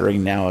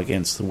spattering now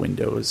against the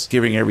windows,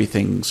 giving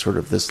everything sort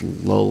of this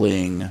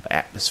lulling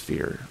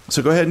atmosphere.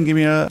 So go ahead and give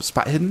me a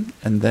spot hidden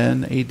and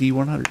then a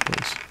D100,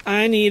 please.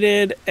 I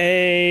needed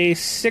a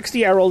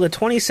 60. I rolled a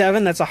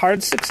 27. That's a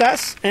hard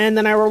success. And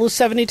then I rolled a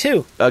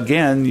 72.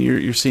 Again,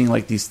 you're seeing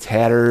like these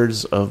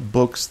tatters of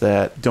books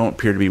that don't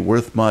appear to be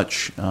worth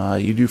much.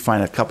 You do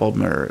find a couple of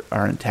them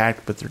are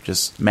intact, but they're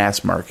just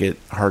mass market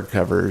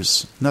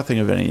hardcovers. Nothing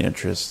of any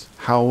interest.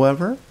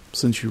 However,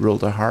 since you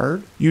rolled a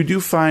hard, you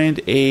do find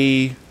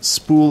a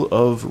spool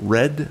of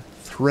red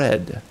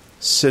thread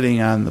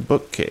sitting on the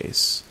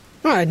bookcase.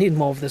 Oh, I need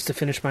more of this to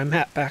finish my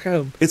map back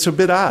home. It's a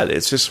bit odd.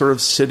 It's just sort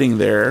of sitting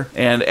there,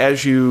 and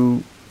as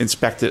you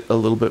inspect it a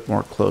little bit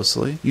more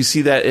closely, you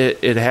see that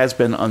it has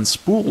been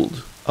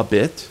unspooled a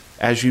bit.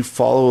 As you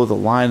follow the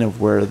line of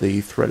where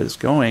the thread is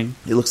going,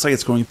 it looks like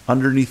it's going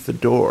underneath the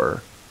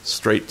door,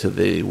 straight to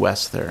the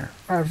west there.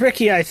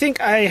 Ricky, I think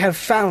I have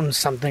found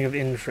something of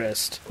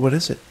interest. What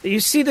is it? You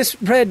see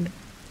this red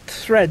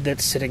thread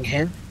that's sitting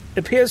here? It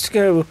appears to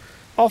go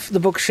off the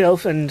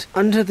bookshelf and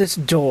under this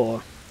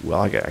door.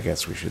 Well, I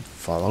guess we should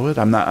follow it.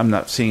 I'm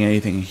not seeing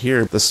anything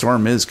here. The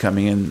storm is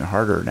coming in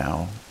harder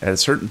now. At a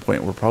certain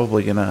point, we're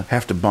probably going to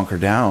have to bunker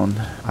down.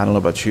 I don't know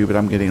about you, but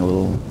I'm getting a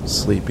little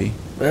sleepy.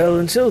 Well,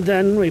 until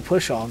then, we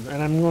push on.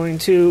 And I'm going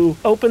to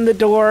open the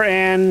door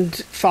and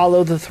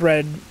follow the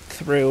thread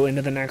through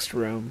into the next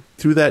room.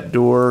 Through that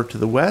door to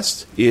the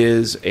west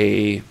is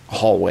a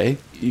hallway.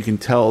 You can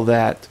tell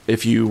that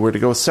if you were to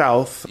go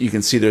south, you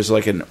can see there's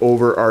like an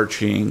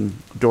overarching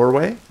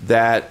doorway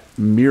that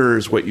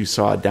mirrors what you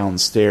saw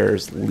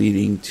downstairs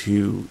leading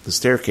to the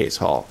staircase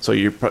hall. So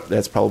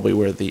that's probably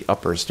where the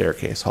upper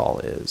staircase hall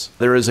is.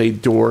 There is a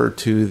door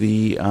to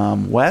the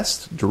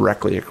west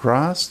directly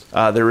across.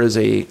 There is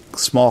a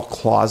small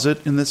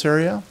closet in this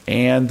area,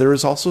 and there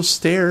is also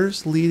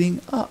stairs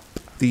leading up.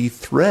 The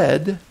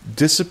thread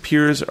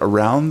disappears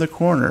around the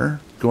corner,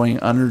 going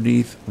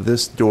underneath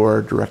this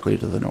door directly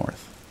to the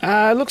north.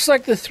 Looks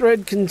like the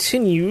thread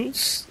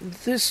continues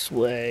this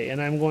way,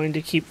 and I'm going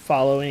to keep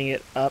following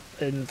it up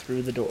and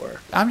through the door.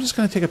 I'm just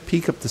going to take a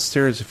peek up the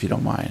stairs if you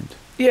don't mind.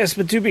 Yes,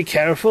 but do be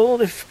careful.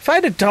 If I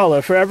had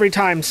 $1 for every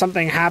time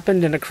something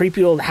happened in a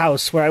creepy old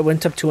house where I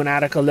went up to an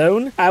attic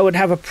alone, I would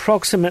have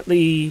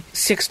approximately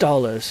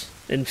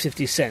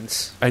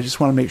 $6.50. I just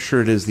want to make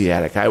sure it is the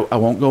attic. I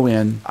won't go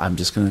in. I'm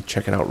just going to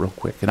check it out real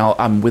quick. And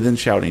I'm within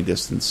shouting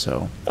distance,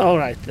 so... All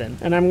right, then.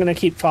 And I'm going to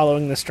keep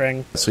following the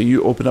string. So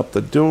you open up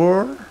the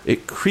door.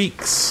 It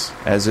creaks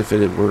as if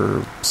it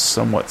were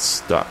somewhat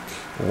stuck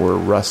or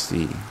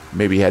rusty.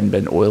 Maybe hadn't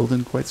been oiled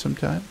in quite some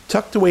time.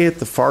 Tucked away at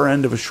the far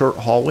end of a short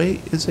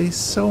hallway is a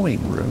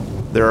sewing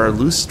room. There are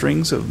loose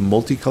strings of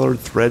multicolored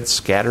thread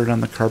scattered on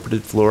the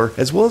carpeted floor,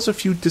 as well as a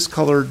few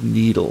discolored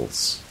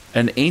needles.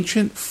 An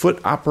ancient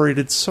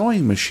foot-operated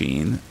sewing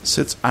machine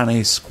sits on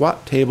a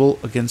squat table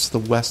against the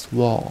west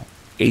wall.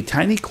 A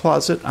tiny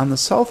closet on the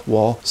south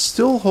wall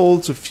still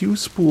holds a few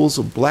spools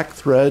of black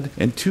thread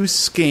and 2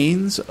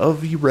 skeins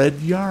of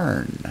red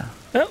yarn.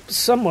 Well,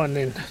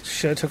 someone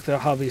sure took their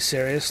hobby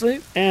seriously.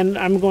 And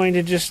I'm going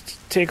to just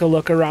take a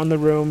look around the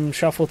room,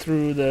 shuffle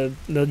through the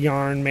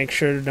yarn, make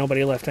sure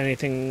nobody left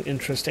anything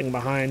interesting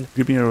behind.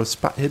 Give me a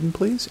spot hidden,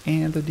 please,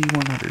 and a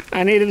D100.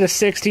 I needed a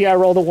 60. I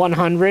rolled a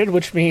 100,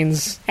 which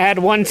means add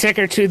 1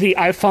 ticker to the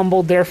I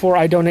fumbled, therefore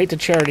I donate to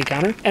charity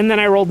counter. And then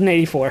I rolled an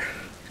 84.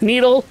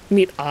 Needle,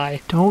 meet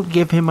eye. Don't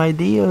give him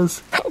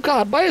ideas. Oh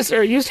God, why is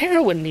there a used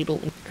heroin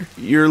needle in here?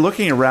 You're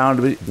looking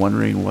around,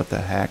 wondering what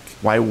the heck.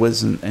 Why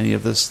wasn't any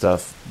of this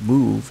stuff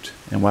moved?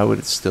 And why would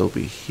it still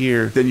be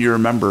here? Then you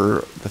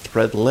remember the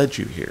thread led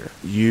you here.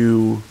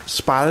 You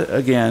spot it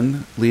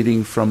again,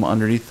 leading from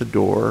underneath the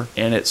door,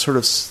 and it sort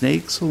of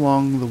snakes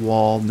along the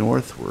wall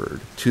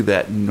northward to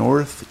that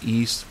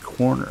northeast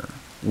corner,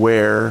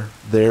 where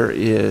there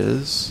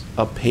is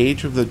a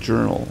page of the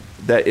journal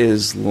that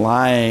is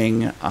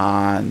lying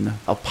on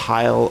a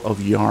pile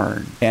of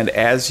yarn. And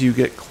as you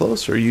get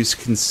closer, you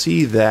can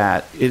see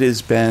that it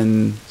has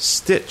been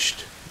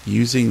stitched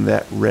using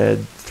that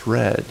red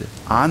thread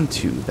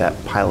onto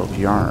that pile of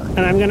yarn.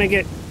 And I'm going to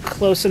get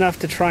close enough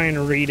to try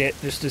and read it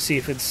just to see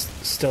if it's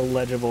still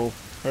legible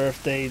or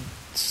if they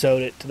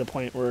sewed it to the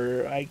point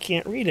where I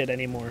can't read it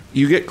anymore.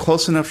 You get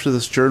close enough to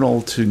this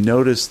journal to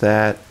notice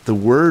that the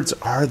words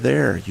are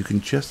there. You can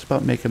just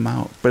about make them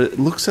out. But it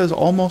looks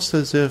almost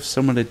as if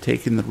someone had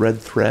taken the red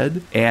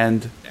thread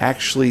and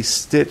actually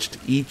stitched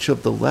each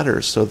of the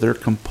letters so they're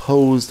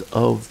composed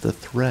of the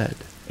thread.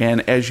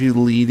 And as you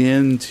lean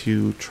in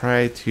to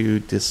try to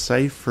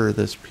decipher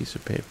this piece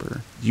of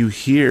paper, you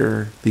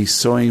hear the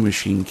sewing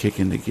machine kick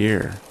into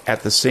gear.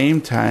 At the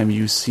same time,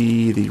 you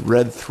see the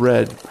red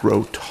thread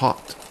grow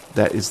taut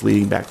that is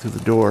leading back to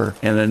the door,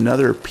 and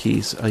another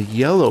piece, a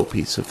yellow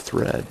piece of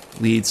thread,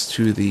 leads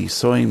to the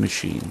sewing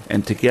machine,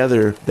 and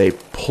together they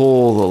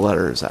pull the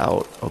letters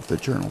out of the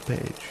journal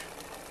page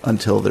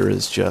until there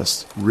is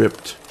just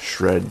ripped,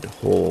 shred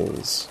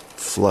holes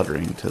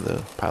fluttering to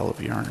the pile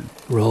of yarn.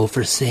 Roll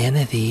for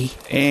sanity.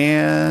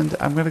 And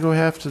I'm going to go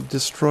have to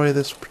destroy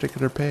this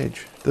particular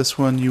page. This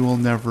one you will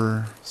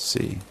never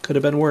see. Could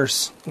have been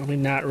worse. I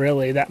mean, not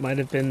really. That might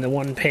have been the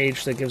one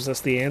page that gives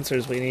us the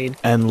answers we need.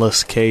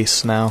 Endless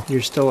case now.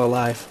 You're still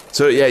alive.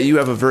 So yeah, you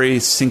have a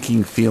very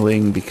sinking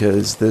feeling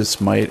because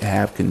this might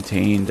have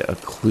contained a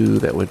clue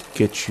that would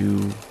get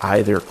you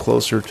either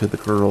closer to the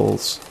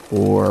girls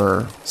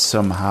or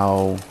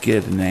somehow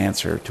get an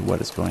answer to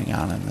what is going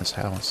on in this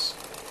house.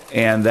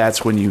 And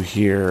that's when you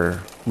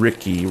hear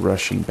Ricky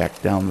rushing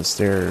back down the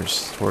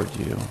stairs toward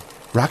you.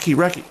 Rocky,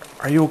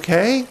 are you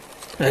okay?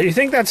 You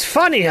think that's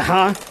funny,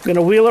 huh? I'm going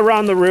to wheel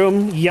around the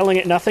room, yelling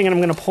at nothing, and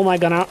I'm going to pull my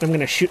gun out and I'm going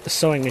to shoot the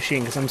sewing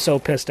machine because I'm so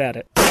pissed at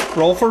it.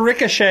 Roll for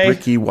ricochet.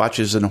 Ricky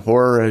watches in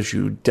horror as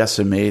you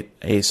decimate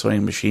a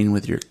sewing machine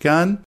with your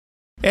gun.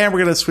 And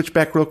we're going to switch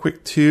back real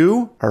quick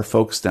to our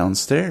folks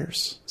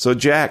downstairs. So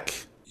Jack,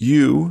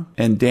 you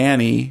and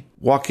Danny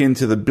walk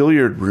into the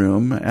billiard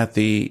room at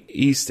the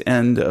east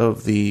end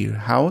of the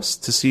house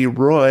to see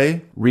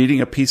Roy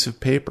reading a piece of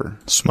paper.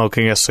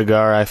 Smoking a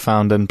cigar I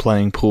found and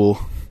playing pool.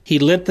 He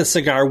lit the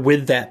cigar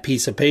with that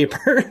piece of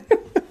paper.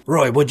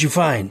 Roy, what'd you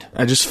find?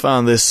 I just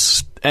found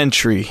this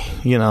entry,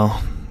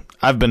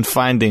 I've been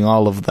finding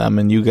all of them,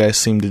 and you guys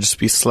seem to just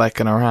be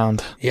slacking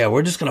around. Yeah,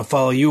 we're just going to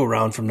follow you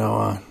around from now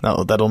on.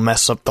 No, that'll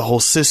mess up the whole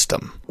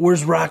system.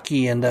 Where's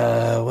Rocky and,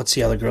 what's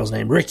the other girl's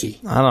name? Ricky.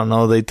 I don't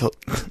know.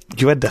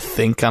 You had to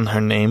think on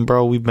her name,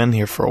 bro. We've been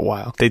here for a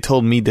while. They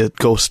told me to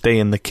go stay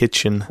in the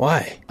kitchen.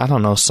 Why? I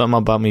don't know. Something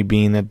about me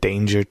being a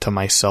danger to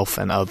myself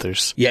and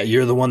others. Yeah,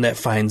 you're the one that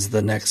finds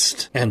the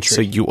next entry.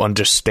 So you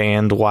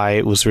understand why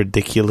it was a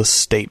ridiculous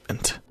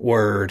statement.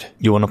 Word.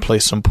 You want to play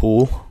some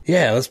pool?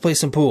 Yeah, let's play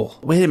some pool.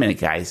 Wait a minute,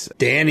 guys.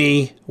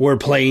 Danny, we're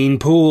playing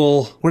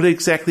pool. What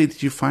exactly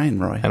did you find,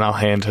 Roy? And I'll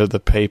hand her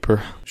the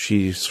paper.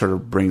 She sort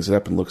of brings it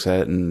up and looks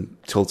at it and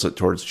tilts it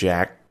towards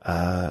Jack.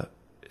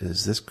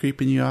 Is this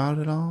creeping you out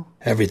at all?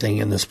 Everything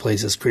in this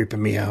place is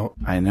creeping me out.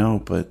 I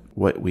know, but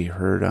what we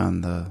heard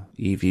on the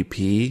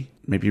EVP,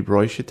 maybe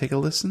Roy should take a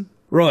listen?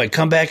 Roy,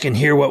 come back and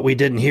hear what we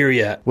didn't hear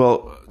yet.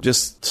 Well,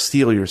 just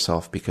steel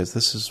yourself because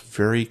this is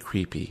very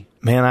creepy.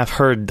 Man, I've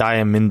heard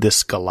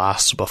Diamindus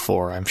Galas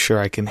before. I'm sure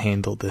I can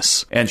handle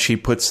this. And she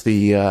puts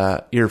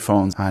the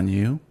earphones on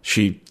you.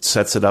 She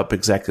sets it up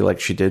exactly like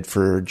she did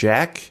for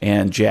Jack.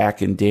 And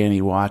Jack and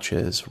Danny watch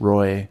as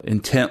Roy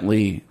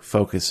intently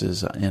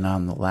focuses in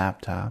on the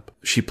laptop.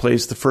 She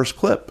plays the first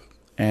clip.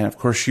 And, of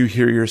course, you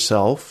hear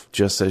yourself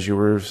just as you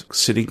were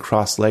sitting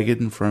cross-legged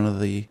in front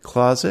of the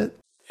closet.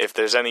 If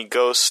there's any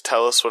ghosts,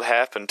 tell us what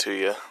happened to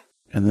you.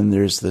 And then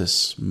there's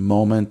this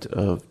moment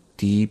of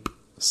deep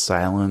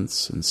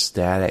silence and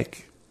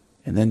static.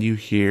 And then you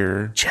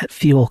hear... Jet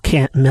fuel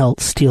can't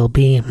melt steel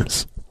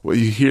beams. Well,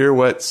 you hear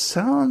what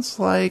sounds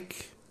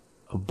like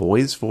a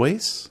boy's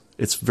voice.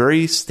 It's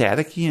very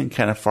staticky and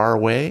kind of far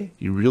away.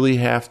 You really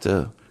have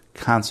to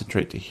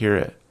concentrate to hear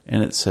it.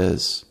 And it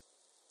says,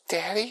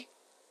 "Daddy?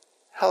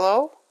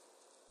 Hello?"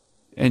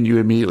 And you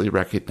immediately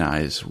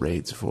recognize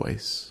Raid's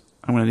voice.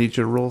 I'm going to need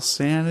you to roll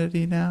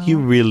sanity now. You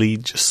really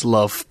just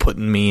love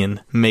putting me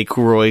in make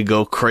Roy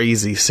go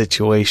crazy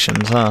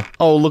situations, huh?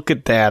 Oh, look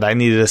at that. I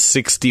needed a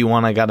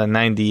 61. I got a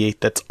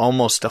 98. That's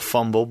almost a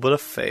fumble, but a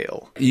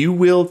fail. You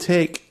will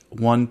take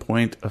 1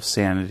 point of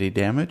sanity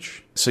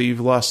damage. So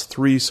you've lost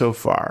 3 so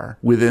far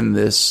within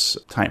this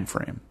time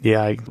frame.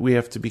 Yeah, we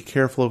have to be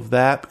careful of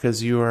that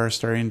because you are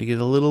starting to get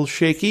a little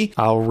shaky.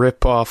 I'll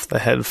rip off the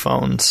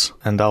headphones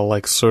and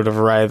I'll sort of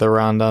writhe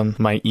around on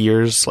my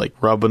ears,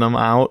 rubbing them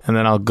out. And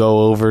then I'll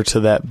go over to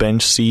that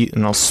bench seat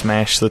and I'll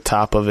smash the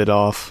top of it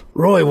off.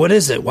 Roy, what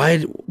is it?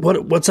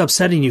 What's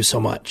upsetting you so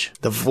much?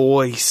 The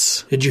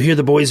voice. Did you hear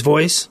the boy's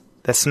voice?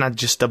 That's not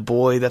just a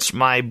boy. That's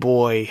my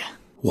boy.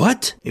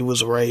 What? It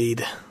was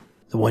Raid.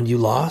 The one you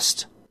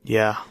lost?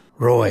 Yeah.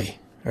 Roy,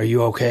 are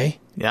you okay?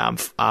 Yeah,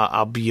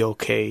 I'll be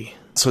okay.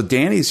 So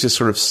Danny's just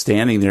sort of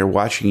standing there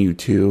watching you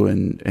two,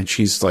 and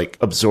she's like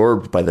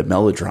absorbed by the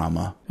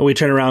melodrama. And we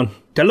turn around.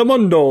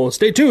 Telemundo,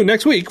 stay tuned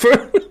next week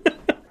for...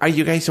 Are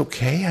you guys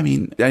okay? I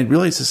mean, I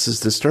realize this is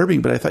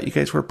disturbing, but I thought you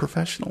guys were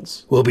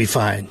professionals. We'll be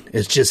fine.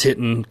 It's just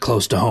hitting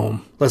close to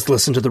home. Let's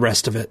listen to the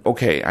rest of it.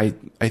 Okay,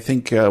 I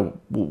think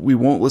we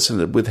won't listen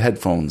to it with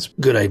headphones.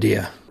 Good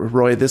idea.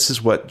 Roy, this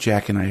is what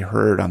Jack and I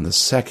heard on the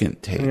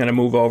second tape. I'm going to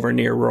move over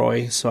near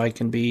Roy so I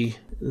can be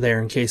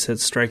there in case it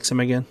strikes him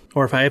again.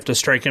 Or if I have to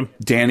strike him.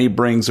 Danny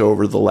brings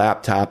over the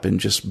laptop and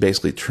just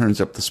basically turns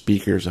up the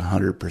speakers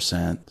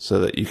 100% so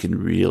that you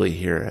can really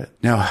hear it.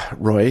 Now,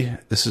 Roy,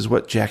 this is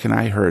what Jack and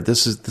I heard.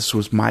 This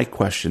was my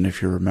question,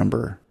 if you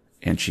remember.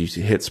 And she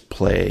hits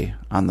play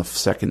on the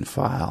second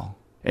file.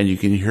 And you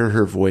can hear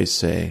her voice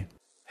say,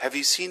 "Have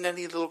you seen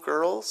any little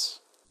girls?"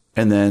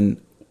 And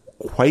then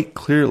quite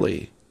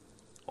clearly,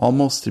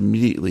 almost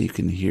immediately, you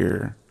can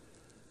hear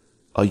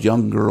a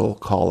young girl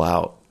call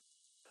out,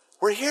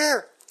 "We're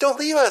here! Don't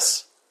leave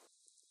us!"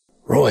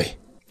 Roy.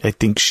 I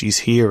think she's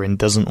here and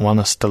doesn't want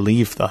us to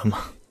leave them.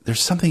 There's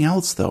something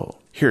else, though.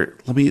 Here,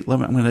 I'm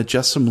going to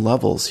adjust some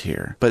levels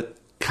here. But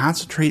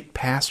concentrate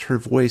past her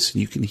voice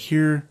and you can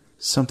hear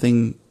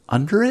something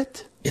under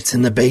it. It's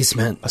in the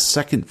basement. A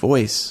second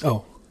voice.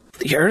 Oh.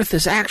 The Earth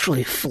is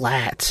actually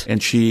flat.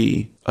 And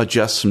she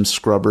adjusts some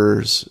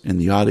scrubbers in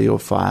the audio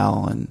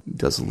file and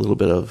does a little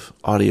bit of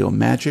audio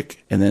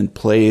magic and then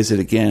plays it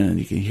again. And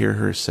you can hear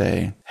her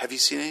say, "Have you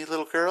seen any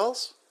little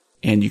girls?"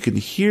 And you can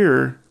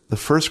hear the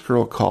first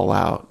girl call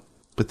out.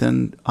 But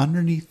then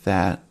underneath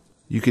that,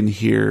 you can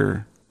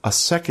hear a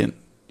second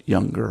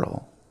young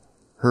girl,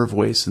 her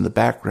voice in the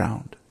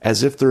background,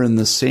 as if they're in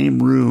the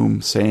same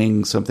room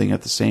saying something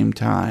at the same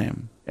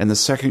time. And the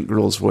second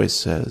girl's voice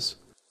says,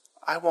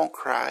 "I won't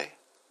cry.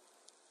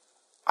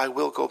 I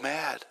will go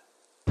mad."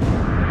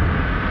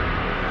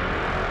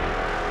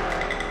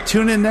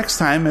 Tune in next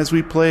time as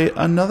we play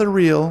another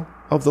reel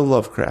of the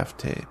Lovecraft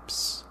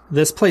tapes.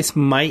 This place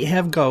might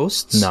have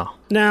ghosts. No.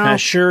 Not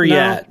sure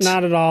yet.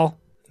 Not at all.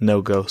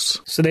 No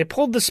ghosts. So they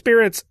pulled the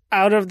spirits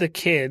out of the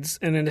kids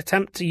in an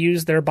attempt to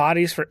use their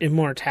bodies for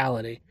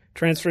immortality.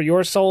 Transfer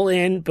your soul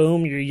in,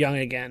 boom, you're young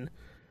again.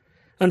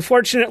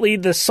 Unfortunately,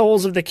 the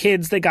souls of the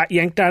kids that got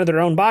yanked out of their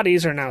own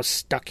bodies are now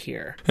stuck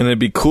here. And it'd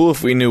be cool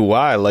if we knew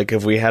why. Like,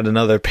 if we had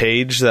another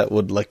page that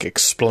would, like,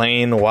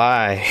 explain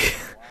why.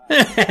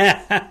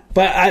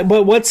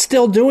 But what's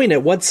still doing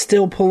it? What's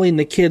still pulling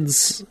the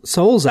kids'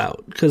 souls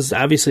out? Because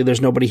obviously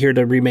there's nobody here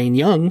to remain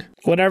young.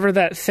 Whatever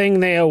that thing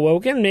they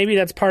awoken, maybe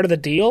that's part of the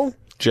deal?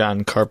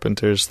 John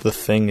Carpenter's The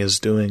Thing is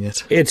doing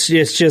it. It's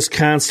just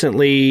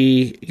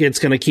constantly, it's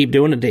going to keep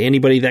doing it to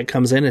anybody that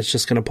comes in. It's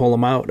just going to pull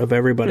them out of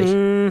everybody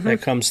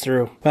that comes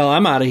through. Well,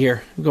 I'm out of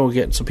here. Go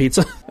get some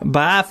pizza.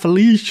 Bye,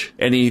 Felice.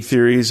 Any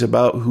theories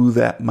about who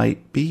that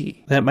might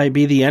be? That might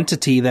be the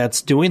entity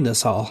that's doing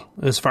this all,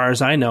 as far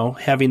as I know,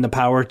 having the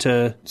power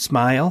to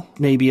smile.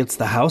 Maybe it's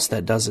the house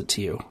that does it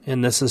to you,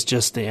 and this is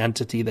just the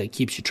entity that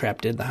keeps you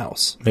trapped in the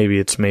house. Maybe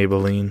it's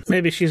Maybelline.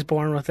 Maybe she's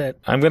born with it.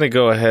 I'm going to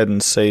go ahead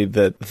and say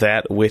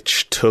that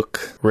witch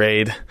took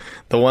Raid.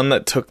 The one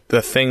that took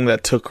the thing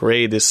that took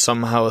Raid is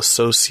somehow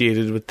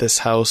associated with this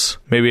house.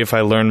 Maybe if I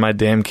learned my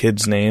damn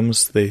kids'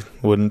 names, they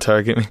wouldn't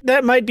target me.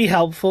 That might be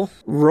helpful.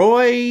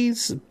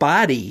 Roy's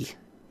body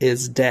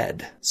is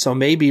dead. So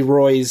maybe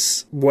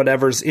Roy's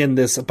whatever's in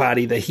this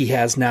body that he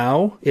has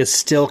now is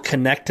still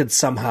connected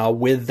somehow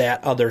with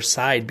that other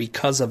side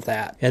because of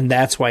that. And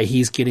that's why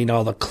he's getting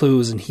all the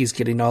clues and he's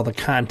getting all the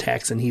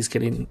contacts and he's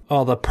getting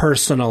all the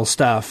personal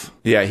stuff.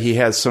 Yeah, he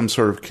has some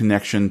sort of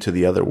connection to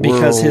the other world.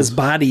 Because his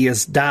body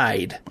has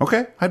died.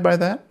 Okay, I'd buy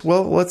that.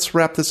 Well, let's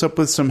wrap this up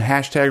with some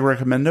hashtag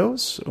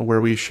recommendos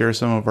where we share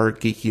some of our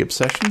geeky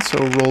obsessions. So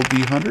roll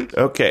D100.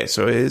 Okay,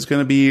 so it is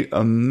going to be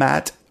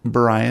Matt,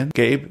 Brian,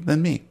 Gabe,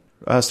 then me.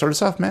 Start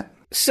us off, Matt.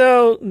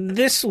 So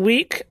this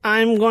week,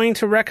 I'm going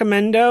to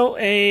recommendo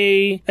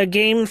a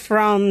game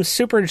from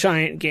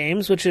Supergiant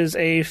Games, which is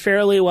a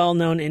fairly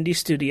well-known indie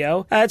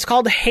studio. It's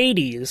called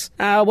Hades.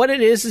 What it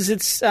is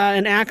it's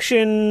an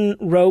action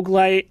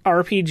roguelite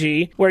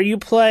RPG where you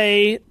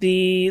play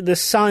the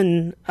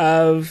son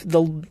of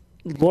the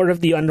Lord of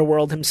the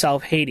Underworld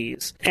himself,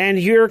 Hades. And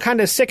you're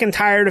kind of sick and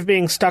tired of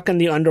being stuck in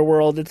the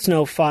underworld. It's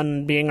no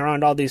fun being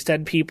around all these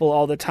dead people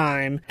all the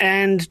time.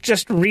 And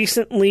just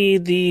recently,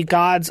 the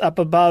gods up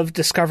above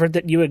discovered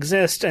that you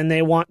exist, and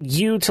they want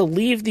you to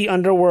leave the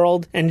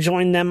underworld and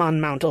join them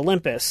on Mount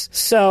Olympus.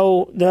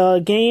 So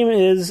the game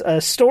is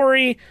a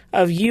story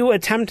of you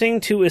attempting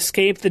to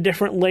escape the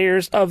different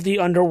layers of the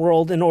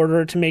underworld in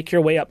order to make your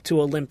way up to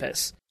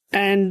Olympus.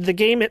 And the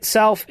game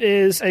itself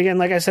is, again,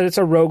 like I said, it's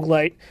a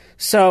roguelite.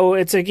 So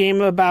it's a game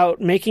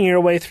about making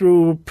your way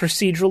through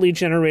procedurally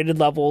generated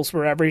levels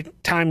where every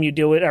time you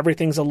do it,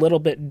 everything's a little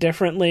bit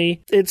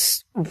differently.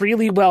 It's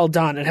really well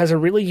done. It has a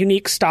really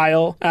unique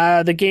style.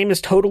 The game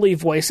is totally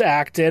voice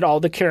acted. All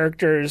the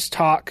characters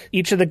talk.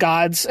 Each of the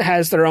gods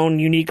has their own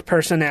unique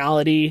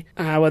personality,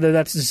 whether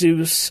that's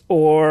Zeus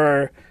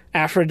or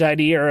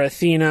Aphrodite or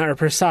Athena or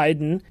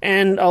Poseidon.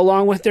 And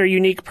along with their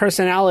unique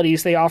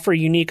personalities, they offer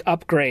unique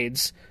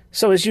upgrades.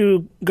 So as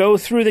you go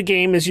through the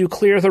game, as you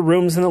clear the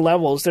rooms and the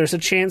levels, there's a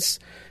chance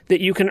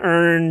that you can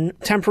earn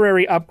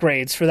temporary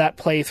upgrades for that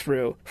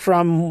playthrough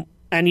from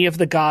any of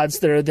the gods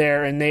that are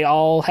there. And they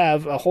all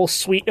have a whole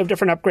suite of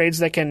different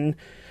upgrades that can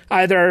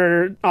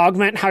either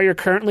augment how you're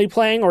currently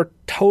playing or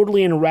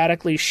totally and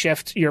radically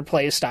shift your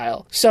play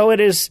style. So it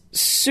is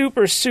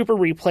super, super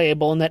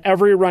replayable in that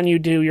every run you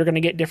do, you're going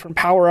to get different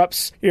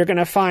power-ups, you're going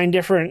to find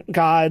different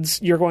gods,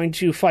 you're going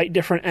to fight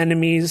different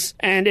enemies,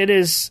 and it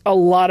is a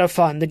lot of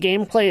fun. The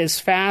gameplay is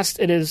fast,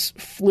 it is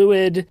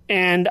fluid,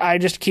 and I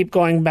just keep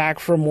going back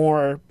for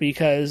more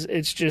because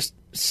it's just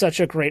such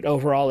a great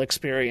overall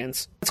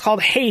experience. It's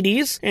called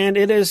Hades, and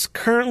it is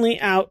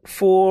currently out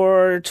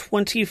for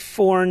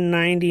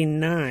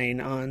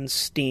 $24.99 on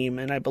Steam,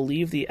 and I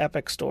believe the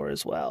Epic Store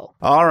as well.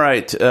 All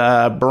right,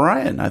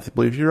 Brian, I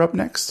believe you're up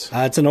next.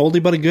 It's an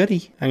oldie but a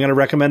goodie. I'm going to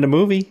recommend a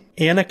movie,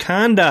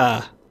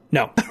 Anaconda.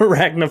 No,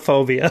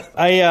 Arachnophobia.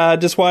 I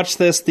just watched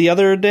this the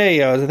other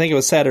day. I think it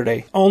was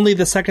Saturday. Only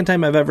the second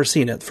time I've ever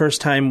seen it. First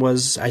time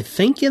was, I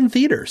think, in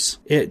theaters.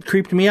 It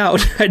creeped me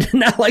out. I did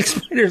not like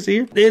spiders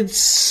here. It's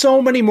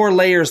so many more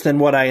layers than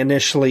what I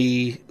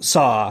initially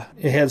saw.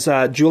 It has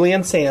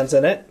Julian Sands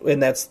in it,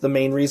 and that's the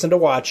main reason to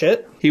watch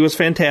it. He was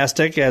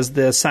fantastic as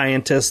the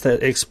scientist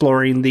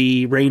exploring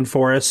the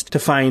rainforest to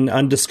find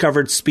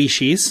undiscovered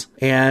species,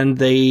 and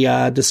they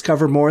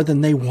discover more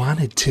than they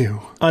wanted to.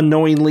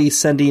 Unknowingly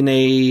sending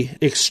a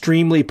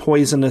extremely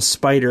poisonous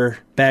spider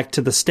back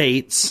to the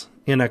States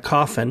in a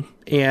coffin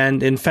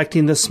and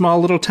infecting this small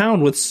little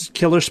town with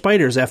killer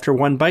spiders. After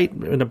one bite,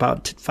 in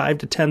about 5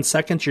 to 10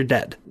 seconds, you're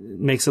dead. It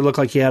makes it look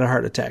like you had a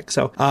heart attack.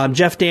 So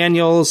Jeff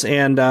Daniels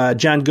and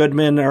John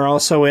Goodman are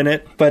also in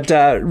it. But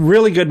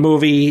really good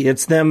movie.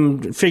 It's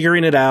them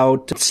figuring it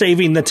out,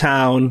 saving the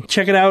town.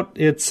 Check it out.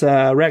 It's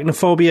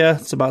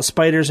Arachnophobia. It's about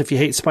spiders. If you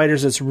hate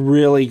spiders, it's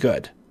really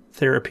good.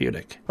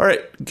 Therapeutic. All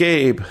right,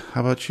 Gabe,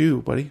 how about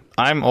you, buddy?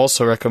 I'm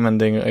also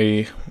recommending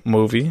a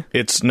movie.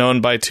 It's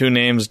known by two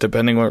names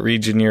depending what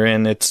region you're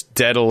in. It's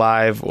Dead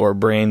Alive or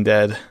Brain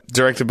Dead.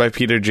 Directed by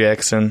Peter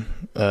Jackson,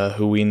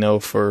 who we know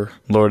for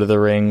Lord of the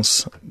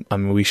Rings. I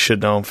mean, we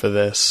should know him for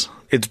this.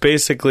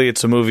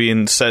 It's a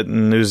movie set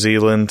in New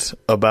Zealand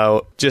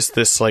about just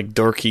this like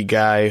dorky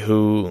guy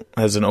who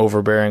has an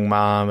overbearing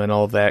mom and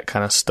all that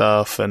kind of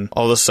stuff. And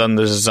all of a sudden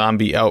there's a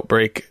zombie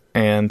outbreak.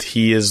 And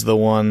he is the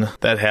one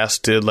that has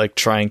to like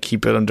try and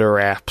keep it under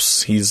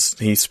wraps. He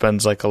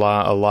spends like a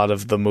lot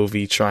of the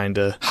movie trying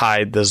to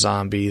hide the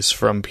zombies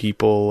from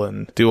people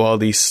and do all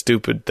these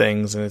stupid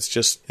things. And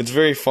it's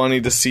very funny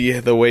to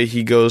see the way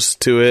he goes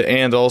to it,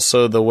 and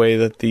also the way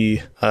that the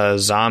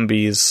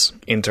zombies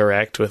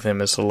interact with him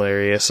is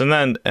hilarious.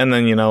 And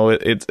then you know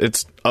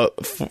it's a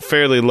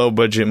fairly low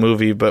budget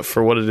movie, but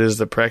for what it is,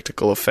 the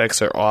practical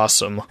effects are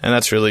awesome, and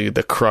that's really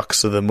the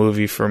crux of the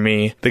movie for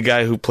me. The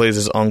guy who plays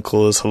his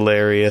uncle is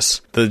hilarious.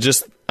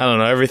 I don't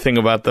know, everything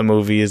about the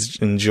movie is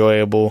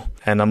enjoyable,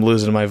 and I'm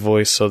losing my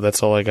voice, so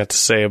that's all I got to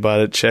say about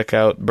it. Check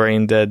out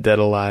Brain Dead, Dead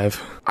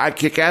Alive. I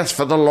kick ass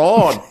for the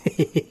Lord.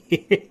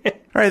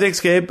 All right, thanks,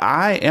 Gabe.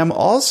 I am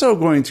also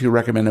going to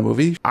recommend a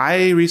movie.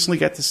 I recently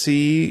got to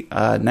see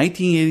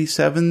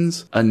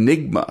 1987's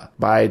Enigma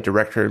by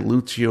director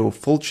Lucio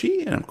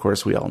Fulci. And of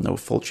course, we all know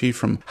Fulci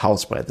from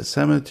House by the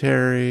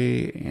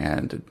Cemetery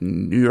and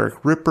New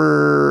York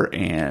Ripper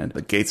and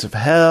The Gates of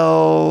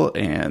Hell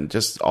and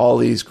just all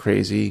these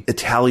crazy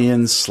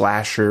Italian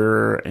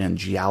slasher and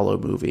giallo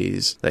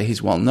movies that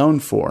he's well known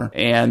for.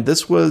 And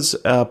this was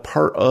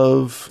part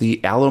of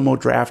the Alamo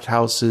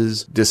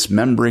Drafthouse's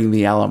Dismembering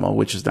the Alamo,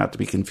 which is not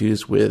to be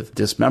confused with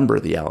Dismember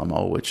the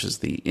Alamo, which is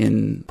the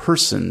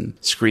in-person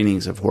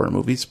screenings of horror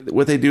movies.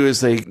 What they do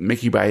is they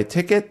make you buy a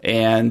ticket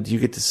and you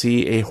get to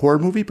see a horror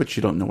movie, but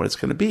you don't know what it's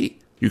going to be.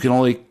 You can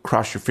only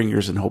cross your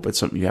fingers and hope it's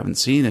something you haven't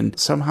seen. And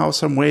somehow,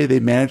 some way, they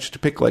managed to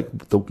pick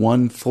like the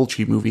one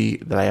Fulci movie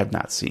that I have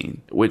not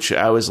seen, which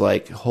I was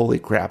like, holy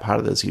crap, how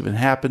did this even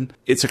happen?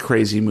 It's a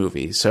crazy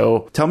movie.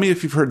 So tell me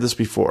if you've heard this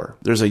before.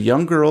 There's a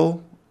young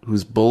girl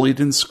who's bullied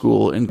in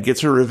school and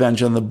gets her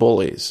revenge on the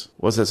bullies.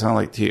 What does that sound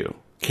like to you?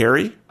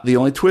 Carrie? The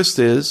only twist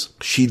is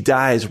she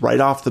dies right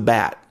off the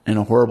bat in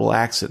a horrible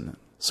accident.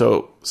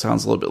 So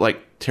sounds a little bit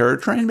like Terror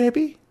Train,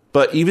 maybe?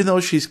 But even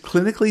though she's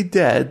clinically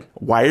dead,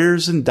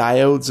 wires and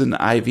diodes and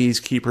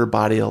IVs keep her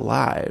body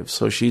alive.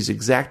 So she's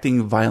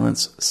exacting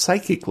violence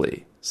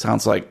psychically.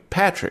 Sounds like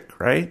Patrick,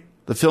 right?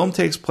 The film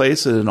takes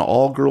place at an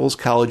all-girls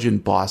college in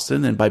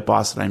Boston. And by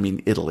Boston, I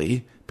mean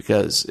Italy,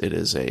 because it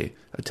is a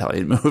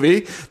Italian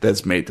movie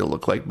that's made to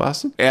look like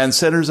Boston, and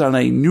centers on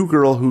a new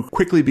girl who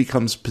quickly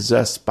becomes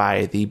possessed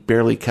by the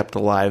barely kept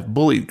alive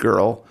bullied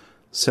girl.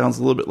 Sounds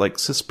a little bit like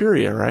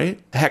Suspiria, right?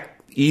 Heck,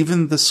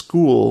 Even the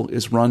school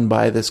is run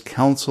by this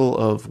council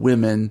of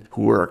women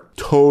who are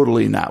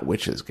totally not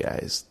witches,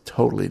 guys.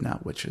 Totally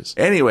not witches.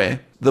 Anyway,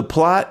 the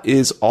plot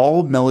is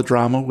all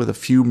melodrama with a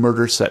few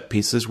murder set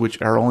pieces,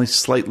 which are only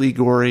slightly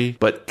gory,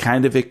 but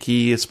kind of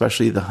icky,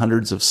 especially the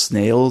hundreds of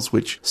snails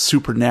which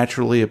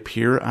supernaturally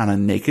appear on a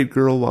naked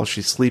girl while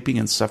she's sleeping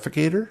and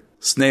suffocate her.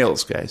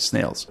 Snails, guys,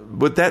 snails.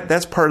 But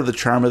that's part of the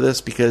charm of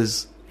this,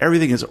 because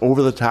everything is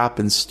over the top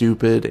and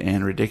stupid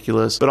and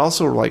ridiculous, but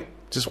also like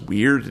just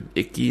weird and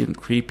icky and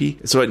creepy.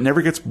 So it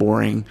never gets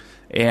boring.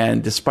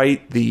 And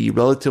despite the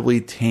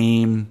relatively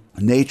tame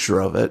nature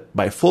of it,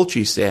 by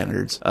Fulci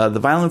standards, the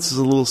violence is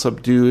a little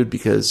subdued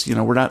because,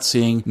 we're not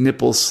seeing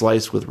nipples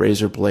sliced with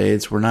razor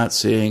blades. We're not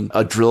seeing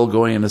a drill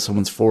going into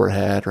someone's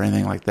forehead or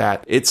anything like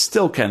that. It's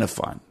still kind of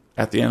fun.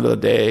 At the end of the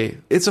day,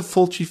 it's a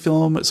Fulci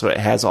film, so it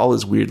has all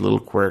his weird little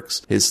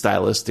quirks, his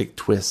stylistic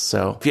twists.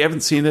 So if you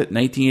haven't seen it,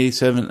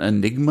 1987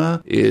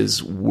 Enigma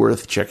is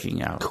worth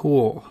checking out.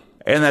 Cool.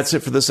 And that's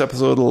it for this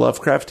episode of the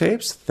Lovecraft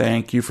Tapes.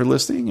 Thank you for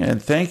listening,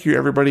 and thank you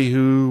everybody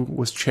who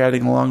was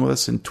chatting along with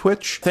us in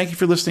Twitch. Thank you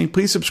for listening.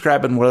 Please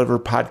subscribe on whatever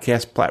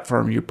podcast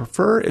platform you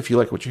prefer. If you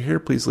like what you hear,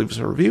 please leave us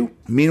a review.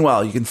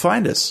 Meanwhile, you can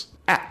find us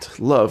at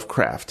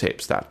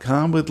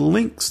lovecrafttapes.com with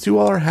links to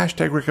all our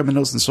hashtag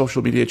recommendos and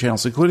social media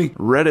channels, including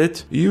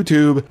Reddit,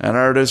 YouTube, and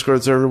our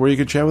Discord server where you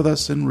can chat with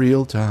us in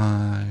real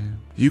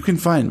time. You can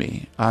find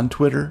me on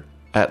Twitter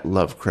at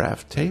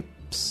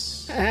lovecrafttapes.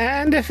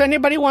 And if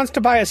anybody wants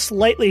to buy a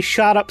slightly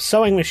shot-up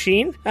sewing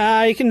machine,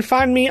 you can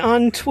find me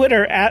on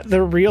Twitter at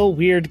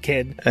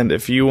TheRealWeirdKid. And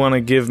if you want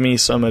to give me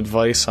some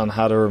advice on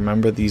how to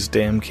remember these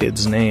damn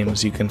kids'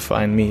 names, you can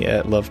find me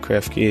at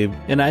LovecraftGabe.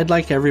 And I'd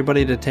like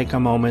everybody to take a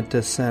moment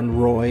to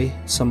send Roy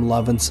some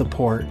love and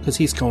support, because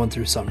he's going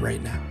through something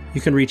right now.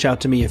 You can reach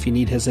out to me if you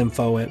need his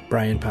info at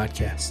Brian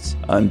Podcasts.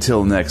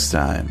 Until next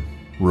time,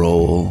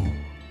 roll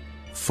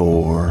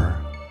for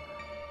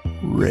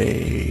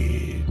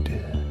raid.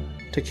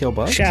 To kill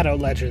bugs? Shadow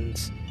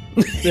Legends.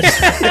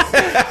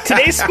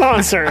 Today's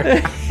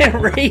sponsor.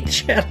 Raid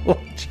Shadow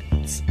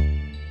Legends.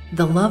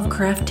 The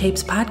Lovecraft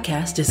Tapes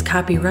podcast is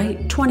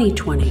copyright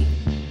 2020.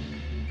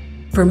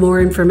 For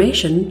more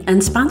information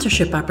and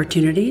sponsorship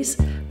opportunities,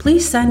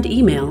 please send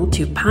email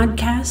to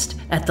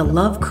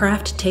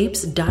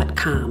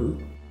podcast@thelovecrafttapes.com.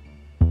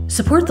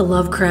 Support the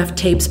Lovecraft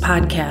Tapes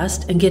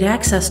podcast and get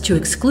access to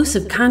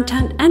exclusive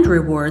content and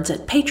rewards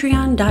at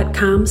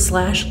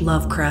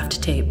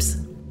patreon.com/lovecrafttapes.